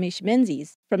actor Hamish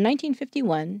Menzies from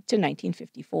 1951 to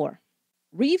 1954.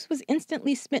 Reeves was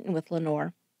instantly smitten with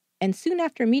Lenore, and soon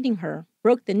after meeting her,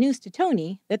 broke the news to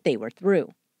Toni that they were through.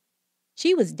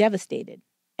 She was devastated,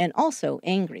 and also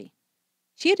angry.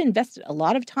 She had invested a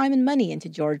lot of time and money into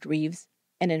George Reeves,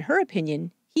 and in her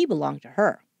opinion, he belonged to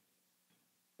her.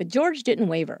 But George didn't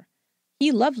waver.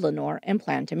 He loved Lenore and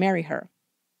planned to marry her.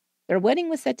 Their wedding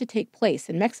was set to take place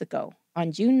in Mexico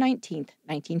on June 19,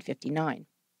 1959.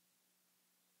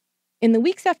 In the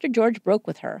weeks after George broke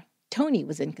with her, Toni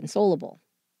was inconsolable.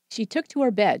 She took to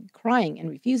her bed, crying and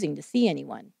refusing to see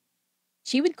anyone.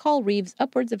 She would call Reeves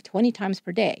upwards of 20 times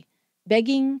per day,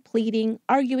 begging, pleading,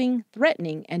 arguing,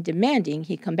 threatening, and demanding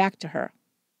he come back to her.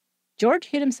 George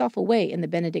hid himself away in the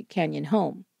Benedict Canyon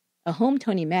home, a home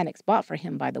Toni Mannix bought for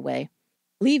him, by the way,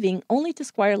 leaving only to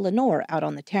squire Lenore out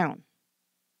on the town.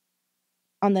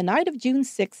 On the night of June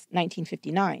 6,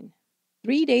 1959,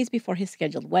 3 days before his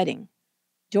scheduled wedding,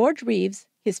 George Reeves,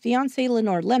 his fiancée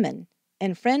Lenore Lemon,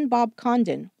 and friend Bob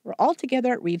Condon were all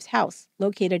together at Reeves' house,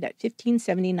 located at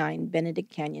 1579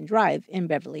 Benedict Canyon Drive in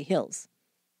Beverly Hills.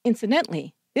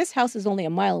 Incidentally, this house is only a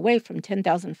mile away from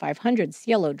 10,500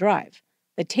 Cielo Drive,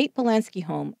 the Tate Polanski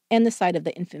home and the site of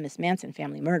the infamous Manson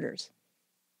family murders.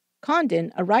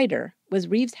 Condon, a writer, was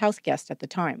Reeves' house guest at the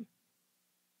time.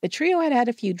 The trio had had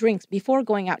a few drinks before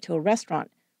going out to a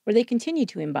restaurant where they continued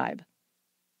to imbibe.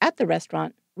 At the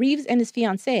restaurant, Reeves and his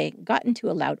fiancée got into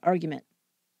a loud argument.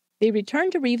 They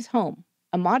returned to Reeves' home,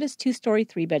 a modest 2-story,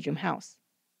 3-bedroom house.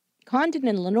 Condon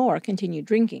and Lenore continued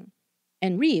drinking,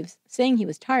 and Reeves, saying he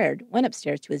was tired, went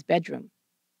upstairs to his bedroom.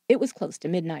 It was close to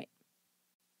midnight.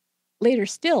 Later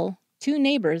still, 2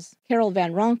 neighbors, Carol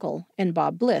Van Ronkel and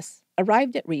Bob Bliss,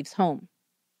 arrived at Reeves' home.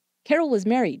 Carol was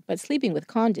married but sleeping with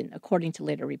Condon, according to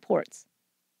later reports.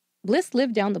 Bliss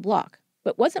lived down the block,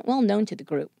 but wasn't well known to the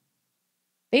group.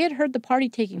 They had heard the party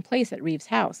taking place at Reeves'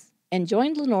 house and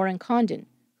joined Lenore and Condon,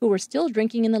 who were still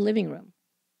drinking in the living room.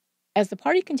 As the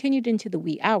party continued into the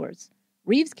wee hours,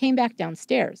 Reeves came back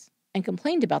downstairs and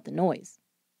complained about the noise.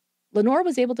 Lenore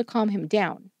was able to calm him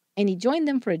down, and he joined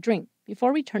them for a drink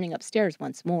before returning upstairs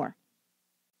once more.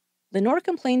 Lenore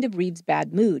complained of Reeves'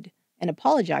 bad mood and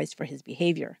apologized for his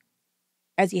behavior.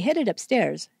 As he headed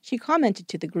upstairs, she commented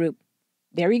to the group,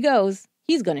 "There he goes.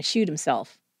 He's going to shoot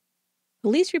himself."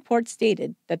 Police reports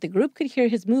stated that the group could hear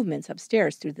his movements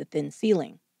upstairs through the thin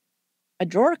ceiling. A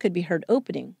drawer could be heard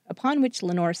opening, upon which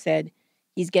Lenore said,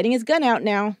 "He's getting his gun out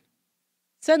now."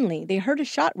 Suddenly, they heard a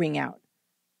shot ring out.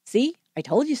 "See, I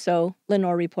told you so,"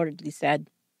 Lenore reportedly said.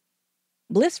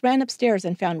 Bliss ran upstairs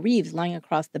and found Reeves lying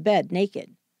across the bed,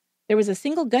 naked. There was a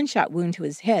single gunshot wound to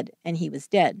his head, and he was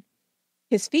dead.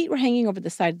 His feet were hanging over the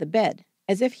side of the bed,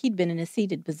 as if he'd been in a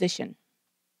seated position.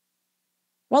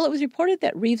 While it was reported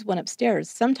that Reeves went upstairs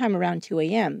sometime around 2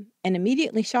 a.m. and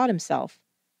immediately shot himself,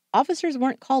 officers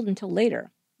weren't called until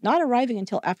later, not arriving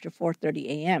until after 4:30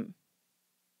 a.m.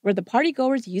 Were the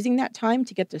partygoers using that time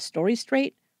to get their stories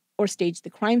straight, or stage the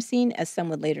crime scene, as some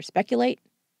would later speculate?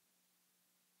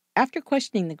 After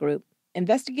questioning the group,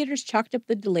 investigators chalked up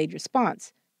the delayed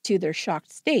response to their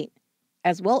shocked state,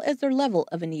 as well as their level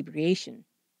of inebriation.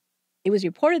 It was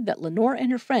reported that Lenore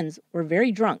and her friends were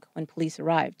very drunk when police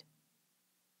arrived.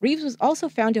 Reeves was also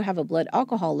found to have a blood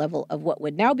alcohol level of what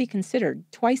would now be considered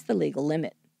twice the legal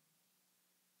limit.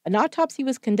 An autopsy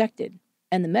was conducted,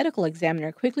 and the medical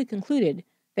examiner quickly concluded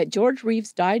that George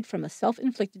Reeves died from a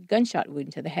self-inflicted gunshot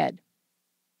wound to the head.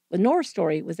 Lenore's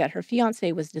story was that her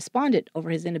fiancé was despondent over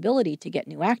his inability to get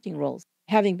new acting roles,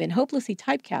 having been hopelessly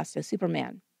typecast as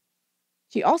Superman.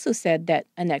 She also said that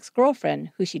an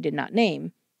ex-girlfriend, who she did not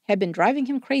name, had been driving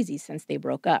him crazy since they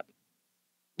broke up.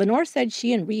 Lenore said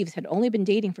she and Reeves had only been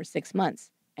dating for 6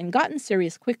 months and gotten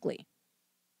serious quickly.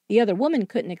 The other woman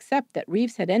couldn't accept that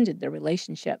Reeves had ended their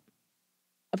relationship.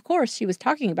 Of course, she was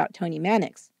talking about Tony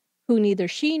Mannix, who neither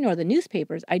she nor the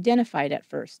newspapers identified at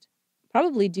first,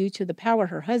 probably due to the power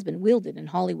her husband wielded in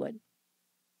Hollywood.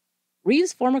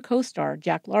 Reeves' former co-star,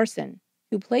 Jack Larson,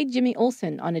 who played Jimmy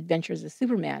Olsen on Adventures of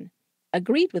Superman,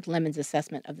 agreed with Lemon's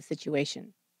assessment of the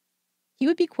situation. He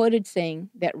would be quoted saying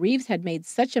that Reeves had made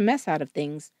such a mess out of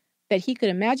things that he could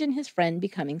imagine his friend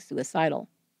becoming suicidal.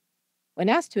 When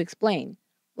asked to explain,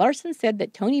 Larson said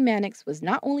that Tony Mannix was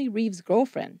not only Reeves'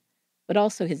 girlfriend, but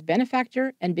also his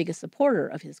benefactor and biggest supporter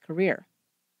of his career.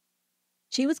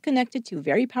 She was connected to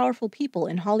very powerful people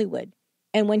in Hollywood,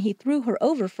 and when he threw her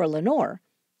over for Lenore,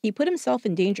 he put himself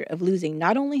in danger of losing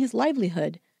not only his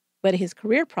livelihood, but his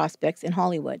career prospects in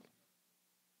Hollywood.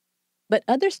 But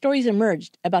other stories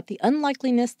emerged about the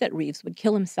unlikeliness that Reeves would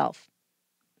kill himself.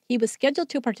 He was scheduled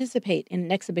to participate in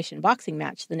an exhibition boxing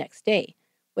match the next day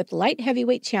with light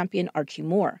heavyweight champion Archie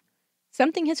Moore,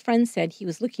 something his friends said he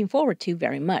was looking forward to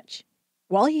very much.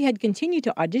 While he had continued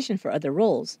to audition for other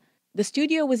roles, the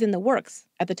studio was in the works,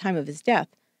 at the time of his death,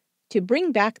 to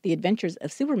bring back the adventures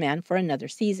of Superman for another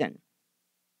season.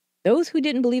 Those who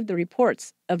didn't believe the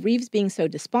reports of Reeves being so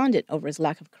despondent over his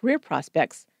lack of career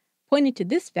prospects pointed to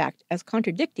this fact as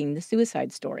contradicting the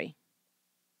suicide story.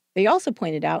 They also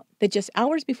pointed out that just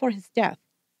hours before his death,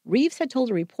 Reeves had told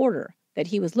a reporter that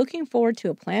he was looking forward to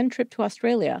a planned trip to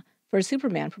Australia for a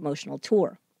Superman promotional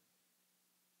tour.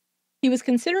 He was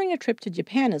considering a trip to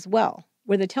Japan as well,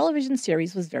 where the television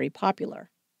series was very popular.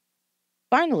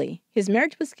 Finally, his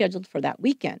marriage was scheduled for that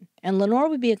weekend, and Lenore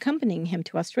would be accompanying him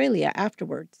to Australia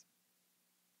afterwards.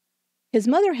 His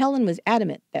mother, Helen, was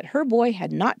adamant that her boy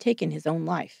had not taken his own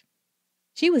life.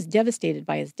 She was devastated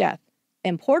by his death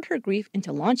and poured her grief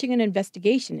into launching an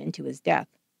investigation into his death.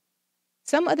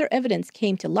 Some other evidence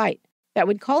came to light that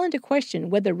would call into question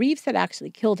whether Reeves had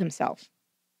actually killed himself.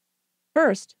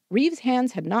 First, Reeves'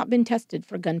 hands had not been tested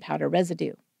for gunpowder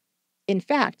residue. In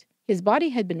fact, his body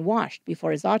had been washed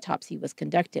before his autopsy was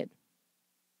conducted.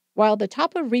 While the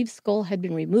top of Reeves' skull had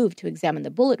been removed to examine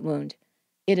the bullet wound,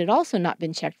 it had also not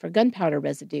been checked for gunpowder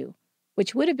residue,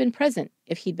 which would have been present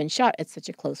if he'd been shot at such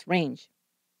a close range.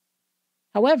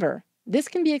 However, this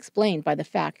can be explained by the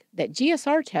fact that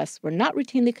GSR tests were not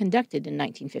routinely conducted in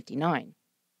 1959.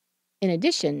 In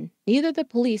addition, neither the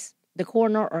police, the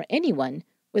coroner, or anyone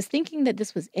was thinking that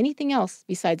this was anything else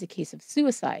besides a case of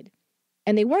suicide,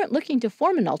 and they weren't looking to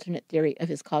form an alternate theory of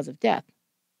his cause of death.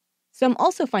 Some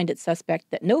also find it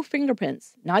suspect that no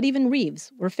fingerprints, not even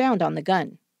Reeves', were found on the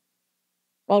gun.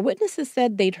 While witnesses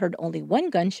said they'd heard only one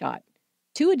gunshot,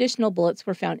 2 additional bullets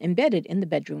were found embedded in the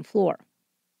bedroom floor.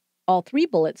 All 3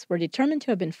 bullets were determined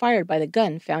to have been fired by the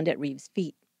gun found at Reeves'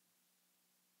 feet.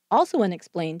 Also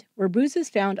unexplained were bruises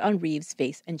found on Reeves'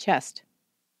 face and chest.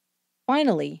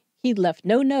 Finally, he'd left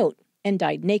no note and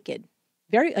died naked,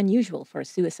 very unusual for a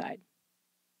suicide.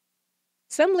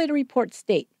 Some later reports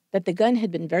state that the gun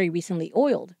had been very recently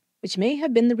oiled, which may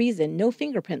have been the reason no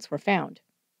fingerprints were found.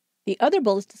 The other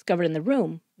bullets discovered in the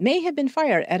room may have been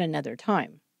fired at another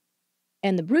time.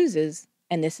 And the bruises,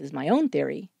 and this is my own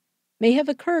theory, may have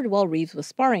occurred while Reeves was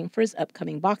sparring for his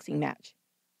upcoming boxing match.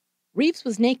 Reeves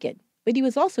was naked, but he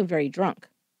was also very drunk.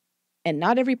 And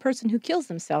not every person who kills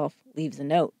himself leaves a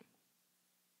note.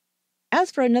 As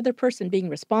for another person being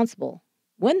responsible,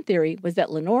 one theory was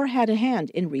that Lenore had a hand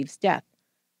in Reeves' death,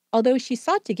 although she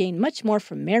sought to gain much more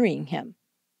from marrying him,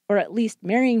 or at least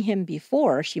marrying him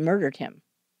before she murdered him.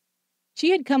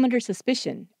 She had come under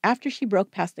suspicion after she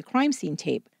broke past the crime scene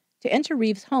tape to enter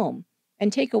Reeves' home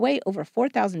and take away over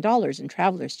 $4,000 in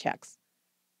traveler's checks.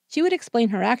 She would explain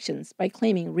her actions by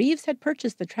claiming Reeves had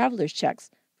purchased the traveler's checks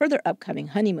for their upcoming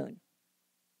honeymoon.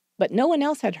 But no one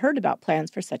else had heard about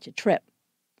plans for such a trip.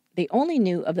 They only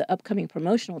knew of the upcoming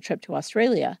promotional trip to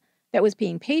Australia that was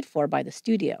being paid for by the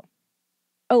studio.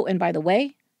 Oh, and by the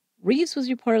way, Reeves was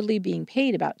reportedly being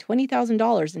paid about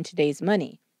 $20,000 in today's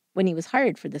money when he was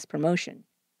hired for this promotion.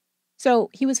 So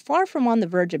he was far from on the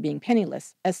verge of being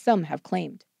penniless, as some have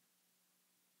claimed.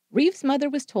 Reeves' mother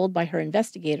was told by her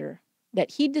investigator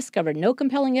that he'd discovered no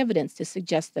compelling evidence to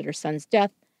suggest that her son's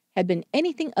death had been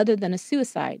anything other than a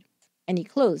suicide, and he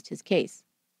closed his case.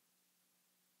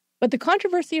 But the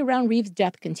controversy around Reeves'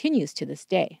 death continues to this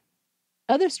day.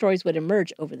 Other stories would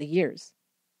emerge over the years.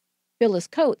 Phyllis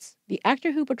Coates, the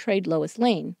actor who portrayed Lois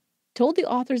Lane, told the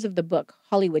authors of the book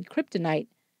Hollywood Kryptonite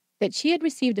that she had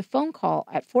received a phone call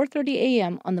at 4:30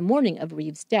 a.m. on the morning of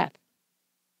Reeves' death.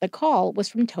 The call was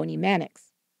from Tony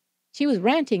Mannix. She was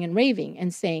ranting and raving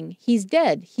and saying, "He's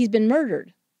dead, he's been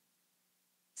murdered."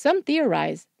 Some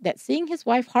theorize that seeing his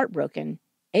wife heartbroken,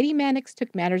 Eddie Mannix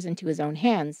took matters into his own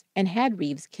hands and had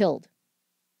Reeves killed.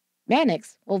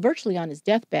 Mannix, while virtually on his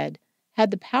deathbed,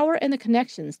 had the power and the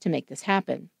connections to make this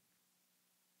happen.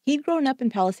 He'd grown up in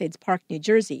Palisades Park, New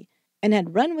Jersey, and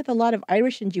had run with a lot of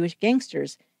Irish and Jewish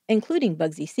gangsters, including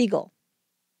Bugsy Siegel.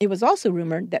 It was also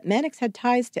rumored that Mannix had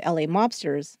ties to LA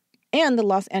mobsters, and the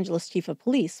Los Angeles chief of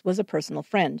police was a personal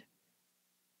friend.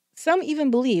 Some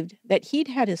even believed that he'd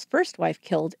had his first wife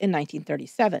killed in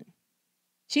 1937.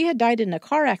 She had died in a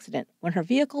car accident when her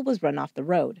vehicle was run off the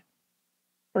road.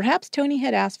 Perhaps Tony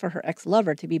had asked for her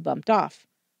ex-lover to be bumped off,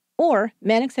 or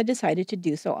Mannix had decided to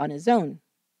do so on his own.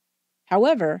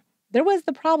 However, there was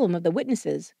the problem of the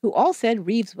witnesses who all said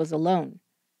Reeves was alone.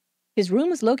 His room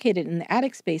was located in the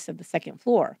attic space of the second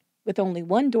floor, with only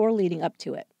one door leading up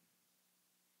to it.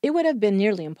 It would have been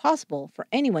nearly impossible for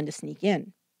anyone to sneak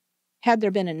in. Had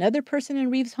there been another person in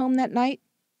Reeves' home that night?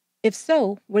 If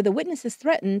so, were the witnesses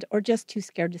threatened or just too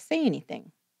scared to say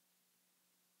anything?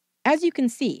 As you can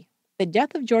see, the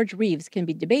death of George Reeves can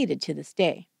be debated to this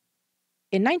day.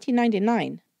 In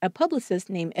 1999, a publicist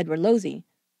named Edward Losey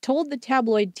told the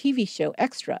tabloid TV show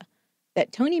Extra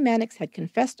that Tony Mannix had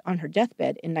confessed on her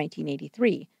deathbed in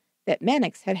 1983 that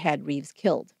Mannix had had Reeves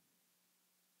killed.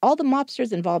 All the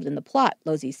mobsters involved in the plot,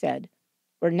 Losey said,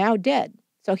 were now dead,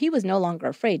 so he was no longer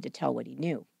afraid to tell what he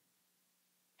knew.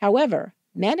 However,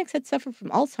 Mannix had suffered from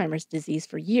Alzheimer's disease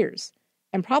for years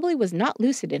and probably was not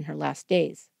lucid in her last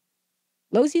days.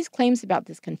 Losey's claims about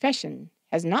this confession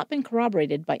has not been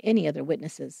corroborated by any other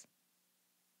witnesses.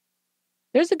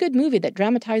 There's a good movie that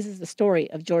dramatizes the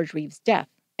story of George Reeves' death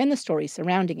and the stories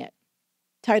surrounding it.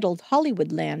 Titled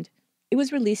Hollywoodland, it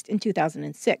was released in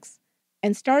 2006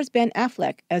 and stars Ben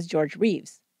Affleck as George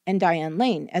Reeves and Diane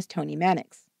Lane as Tony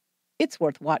Mannix. It's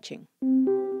worth watching.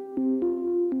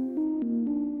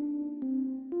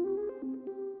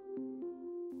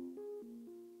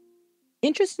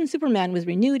 Interest in Superman was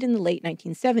renewed in the late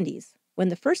 1970s, when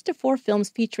the first of 4 films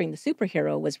featuring the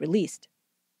superhero was released.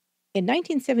 In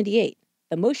 1978,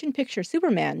 the motion picture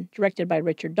Superman, directed by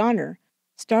Richard Donner,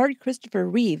 starred Christopher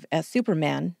Reeve as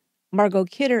Superman, Margot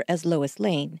Kidder as Lois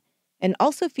Lane, and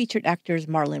also featured actors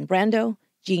Marlon Brando,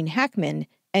 Gene Hackman,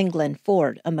 and Glenn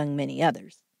Ford, among many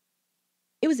others.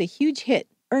 It was a huge hit,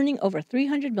 earning over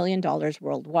 $300 million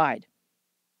worldwide.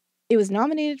 It was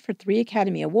nominated for 3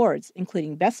 Academy Awards,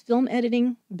 including Best Film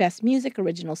Editing, Best Music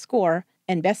Original Score,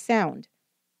 and Best Sound,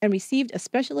 and received a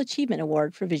Special Achievement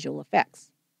Award for visual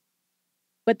effects.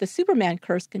 But the Superman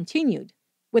curse continued,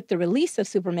 with the release of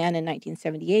Superman in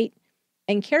 1978,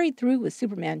 and carried through with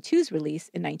Superman 2's release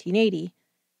in 1980,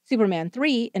 Superman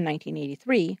 3 in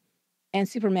 1983, and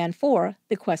Superman 4,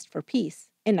 The Quest for Peace,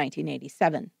 in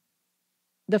 1987.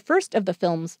 The first of the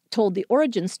films told the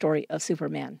origin story of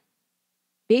Superman.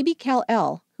 Baby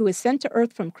Kal-El, who is sent to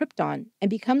Earth from Krypton and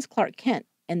becomes Clark Kent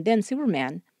and then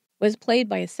Superman, was played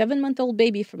by a 7-month-old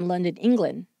baby from London,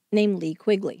 England, named Lee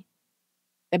Quigley.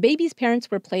 The baby's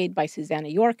parents were played by Susanna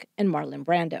York and Marlon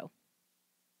Brando.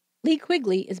 Lee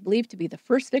Quigley is believed to be the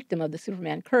first victim of the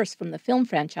Superman curse from the film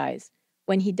franchise,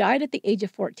 when he died at the age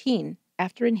of 14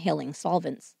 after inhaling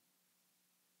solvents.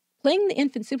 Playing the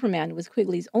infant Superman was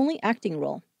Quigley's only acting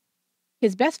role.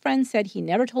 His best friend said he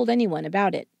never told anyone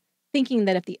about it, thinking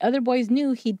that if the other boys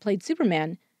knew he'd played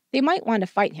Superman, they might want to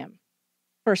fight him.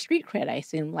 For street cred, I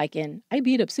assume, like in, "I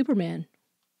beat up Superman."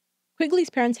 Quigley's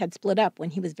parents had split up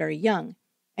when he was very young,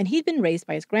 and he'd been raised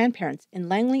by his grandparents in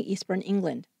Langley, Eastbourne,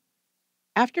 England.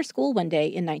 After school one day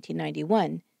in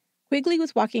 1991, Quigley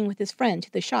was walking with his friend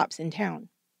to the shops in town.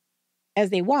 As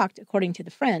they walked, according to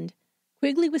the friend,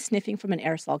 Quigley was sniffing from an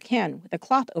aerosol can with a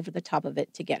cloth over the top of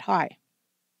it to get high.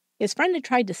 His friend had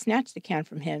tried to snatch the can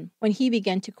from him when he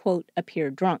began to, quote,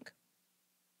 appear drunk.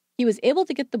 He was able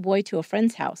to get the boy to a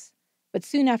friend's house, but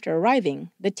soon after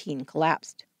arriving, the teen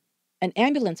collapsed. An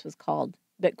ambulance was called,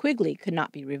 but Quigley could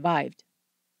not be revived.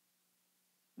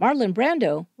 Marlon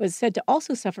Brando was said to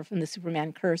also suffer from the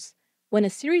Superman curse when a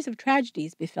series of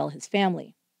tragedies befell his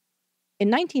family. In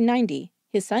 1990,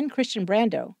 his son Christian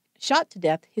Brando shot to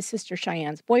death his sister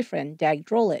Cheyenne's boyfriend, Dag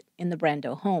Drolet, in the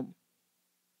Brando home.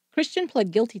 Christian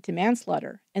pled guilty to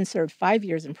manslaughter and served 5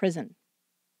 years in prison.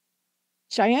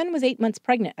 Cheyenne was 8 months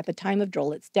pregnant at the time of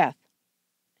Drolet's death.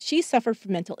 She suffered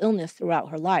from mental illness throughout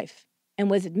her life, and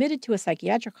was admitted to a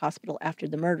psychiatric hospital after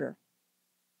the murder.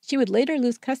 She would later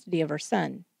lose custody of her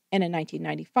son, and in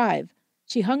 1995,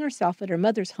 she hung herself at her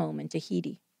mother's home in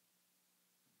Tahiti.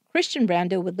 Christian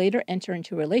Brando would later enter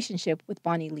into a relationship with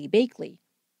Bonnie Lee Bakley,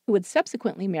 who would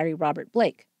subsequently marry Robert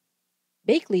Blake.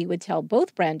 Bakley would tell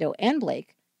both Brando and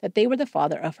Blake that they were the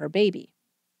father of her baby,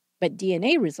 but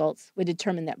DNA results would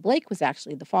determine that Blake was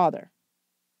actually the father.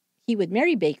 He would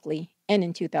marry Bakley, and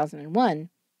in 2001,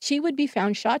 she would be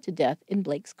found shot to death in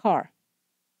Blake's car.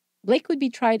 Blake would be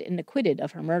tried and acquitted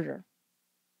of her murder.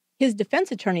 His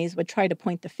defense attorneys would try to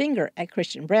point the finger at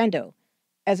Christian Brando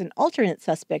as an alternate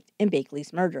suspect in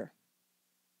Bakley's murder.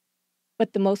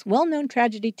 But the most well-known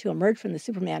tragedy to emerge from the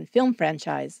Superman film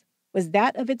franchise was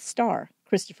that of its star,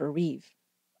 Christopher Reeve.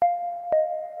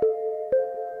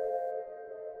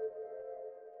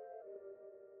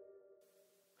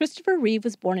 Christopher Reeve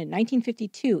was born in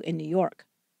 1952 in New York.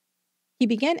 He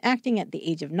began acting at the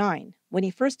age of 9 when he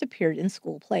first appeared in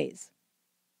school plays.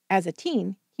 As a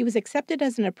teen, he was accepted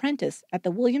as an apprentice at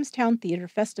the Williamstown Theater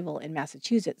Festival in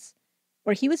Massachusetts,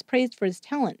 where he was praised for his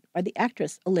talent by the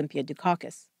actress Olympia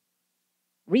Dukakis.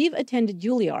 Reeve attended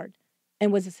Juilliard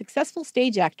and was a successful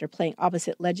stage actor playing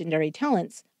opposite legendary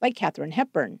talents like Katharine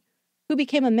Hepburn, who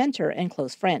became a mentor and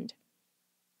close friend.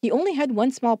 He only had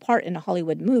one small part in a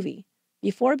Hollywood movie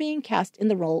before being cast in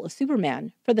the role of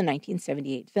Superman for the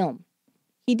 1978 film.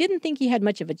 He didn't think he had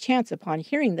much of a chance upon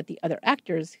hearing that the other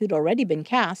actors who'd already been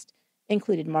cast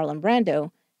included Marlon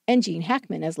Brando and Gene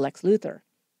Hackman as Lex Luthor,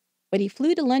 but he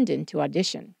flew to London to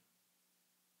audition.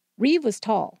 Reeve was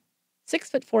tall,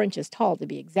 6'4" tall to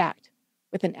be exact,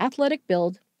 with an athletic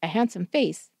build, a handsome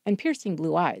face, and piercing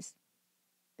blue eyes.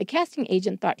 The casting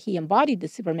agent thought he embodied the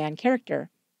Superman character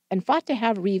and fought to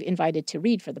have Reeve invited to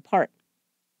read for the part.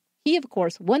 He, of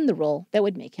course, won the role that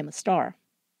would make him a star.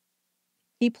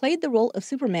 He played the role of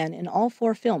Superman in all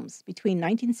 4 films between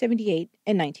 1978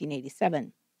 and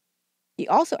 1987. He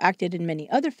also acted in many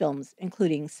other films,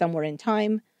 including Somewhere in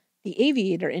Time, The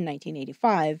Aviator in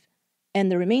 1985,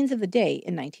 and The Remains of the Day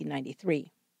in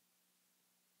 1993.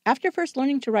 After first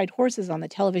learning to ride horses on the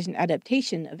television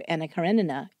adaptation of Anna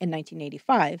Karenina in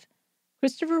 1985,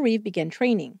 Christopher Reeve began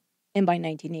training, and by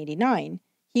 1989,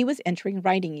 he was entering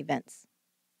riding events.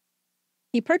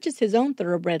 He purchased his own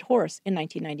thoroughbred horse in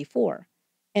 1994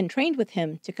 and trained with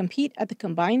him to compete at the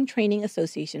Combined Training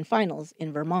Association Finals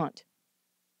in Vermont.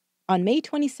 On May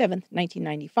 27,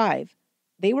 1995,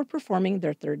 they were performing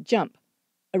their third jump,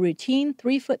 a routine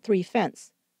 3'3"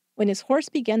 fence, when his horse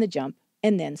began the jump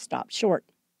and then stopped short.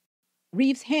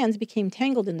 Reeve's hands became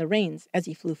tangled in the reins as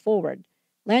he flew forward,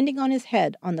 landing on his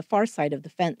head on the far side of the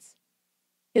fence.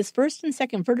 His first and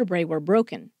second vertebrae were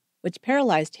broken, which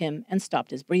paralyzed him and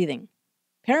stopped his breathing.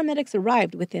 Paramedics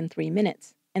arrived within 3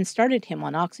 minutes and started him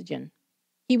on oxygen.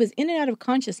 He was in and out of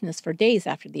consciousness for days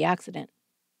after the accident.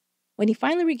 When he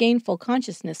finally regained full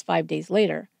consciousness 5 days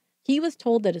later, he was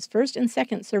told that his first and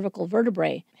second cervical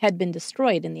vertebrae had been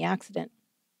destroyed in the accident.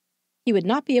 He would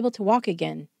not be able to walk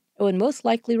again and would most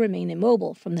likely remain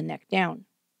immobile from the neck down.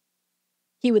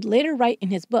 He would later write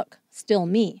in his book, Still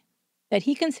Me, that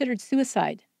he considered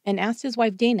suicide and asked his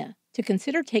wife Dana to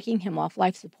consider taking him off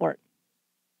life support.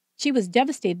 She was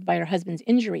devastated by her husband's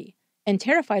injury and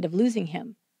terrified of losing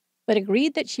him, but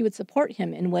agreed that she would support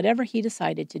him in whatever he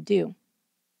decided to do.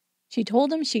 She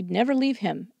told him she'd never leave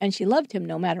him, and she loved him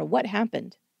no matter what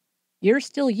happened. "You're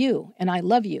still you, and I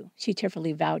love you," she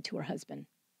tearfully vowed to her husband.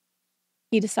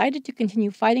 He decided to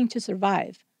continue fighting to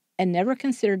survive and never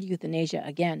considered euthanasia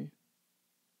again.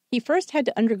 He first had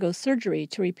to undergo surgery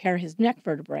to repair his neck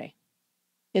vertebrae.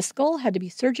 His skull had to be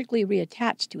surgically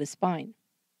reattached to his spine.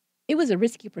 It was a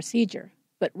risky procedure,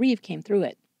 but Reeve came through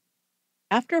it.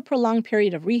 After a prolonged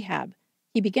period of rehab,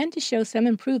 he began to show some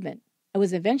improvement and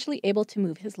was eventually able to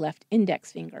move his left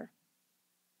index finger.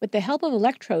 With the help of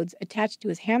electrodes attached to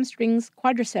his hamstrings,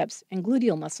 quadriceps, and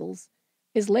gluteal muscles,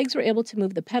 his legs were able to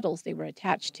move the pedals they were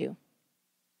attached to.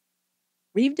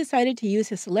 Reeve decided to use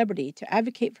his celebrity to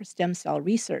advocate for stem cell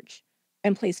research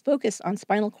and place focus on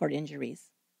spinal cord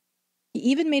injuries. He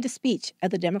even made a speech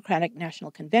at the Democratic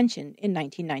National Convention in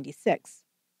 1996.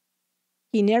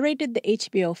 He narrated the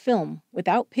HBO film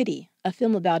Without Pity, a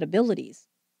film about abilities,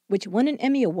 which won an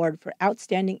Emmy Award for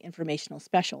Outstanding Informational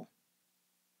Special.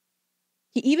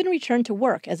 He even returned to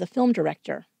work as a film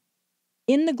director.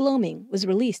 In the Gloaming was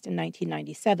released in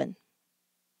 1997.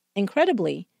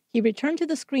 Incredibly, he returned to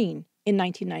the screen in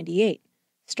 1998,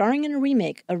 starring in a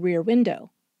remake of Rear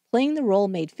Window, playing the role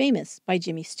made famous by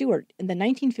Jimmy Stewart in the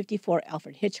 1954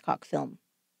 Alfred Hitchcock film.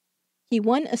 He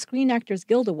won a Screen Actors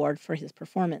Guild Award for his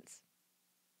performance.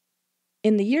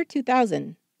 In the year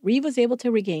 2000, Reeve was able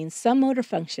to regain some motor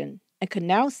function and could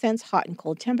now sense hot and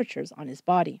cold temperatures on his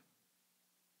body.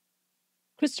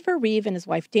 Christopher Reeve and his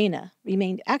wife Dana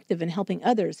remained active in helping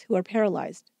others who are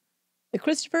paralyzed. The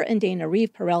Christopher and Dana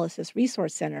Reeve Paralysis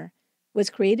Resource Center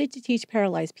was created to teach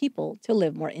paralyzed people to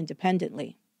live more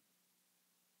independently.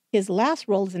 His last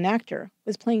role as an actor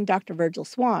was playing Dr. Virgil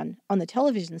Swan on the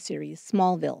television series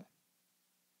Smallville.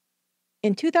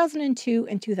 In 2002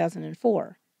 and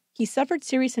 2004, he suffered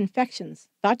serious infections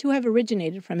thought to have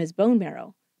originated from his bone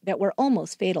marrow that were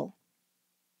almost fatal.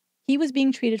 He was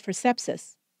being treated for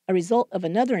sepsis, a result of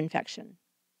another infection.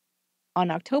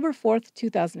 On October 4,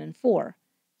 2004,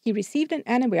 he received an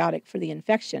antibiotic for the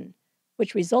infection,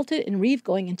 which resulted in Reeve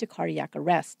going into cardiac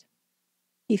arrest.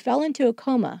 He fell into a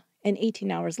coma, and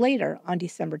 18 hours later, on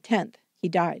December 10th, he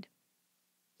died.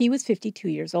 He was 52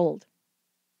 years old.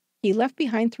 He left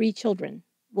behind 3 children,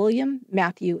 William,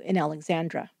 Matthew, and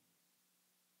Alexandra.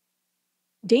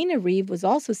 Dana Reeve was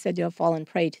also said to have fallen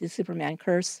prey to the Superman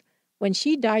curse when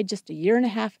she died just a year and a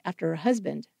half after her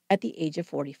husband at the age of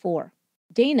 44.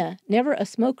 Dana, never a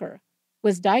smoker,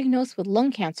 was diagnosed with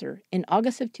lung cancer in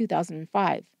August of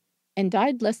 2005 and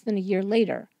died less than a year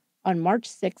later on March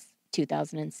 6,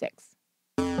 2006.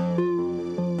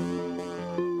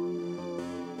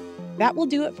 That will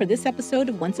do it for this episode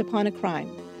of Once Upon a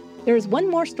Crime. There is one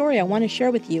more story I want to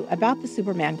share with you about the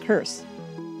Superman curse.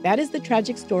 That is the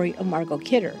tragic story of Margot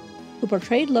Kidder, who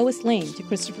portrayed Lois Lane to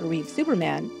Christopher Reeve's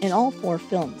Superman in all 4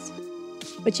 films.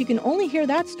 But you can only hear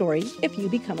that story if you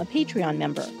become a Patreon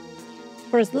member.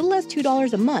 For as little as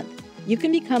 $2 a month, you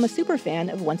can become a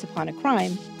superfan of Once Upon a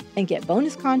Crime and get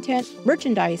bonus content,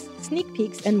 merchandise, sneak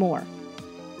peeks, and more.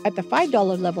 At the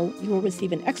 $5 level, you will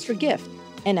receive an extra gift,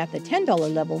 and at the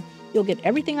 $10 level, you'll get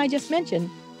everything I just mentioned,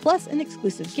 plus an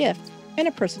exclusive gift and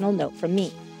a personal note from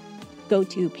me. Go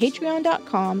to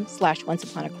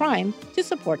patreon.com/onceuponacrime to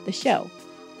support the show.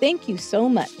 Thank you so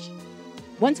much.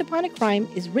 Once Upon a Crime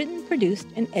is written, produced,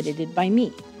 and edited by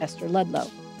me, Esther Ludlow.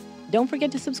 Don't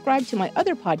forget to subscribe to my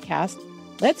other podcast,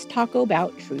 Let's Talk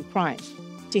About True Crime,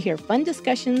 to hear fun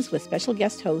discussions with special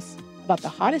guest hosts about the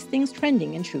hottest things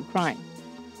trending in true crime.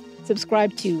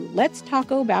 Subscribe to Let's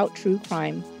Talk About True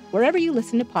Crime wherever you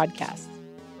listen to podcasts.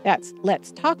 That's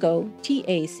Let's Taco,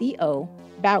 T-A-C-O,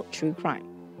 about true crime.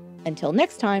 Until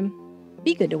next time,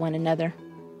 be good to one another.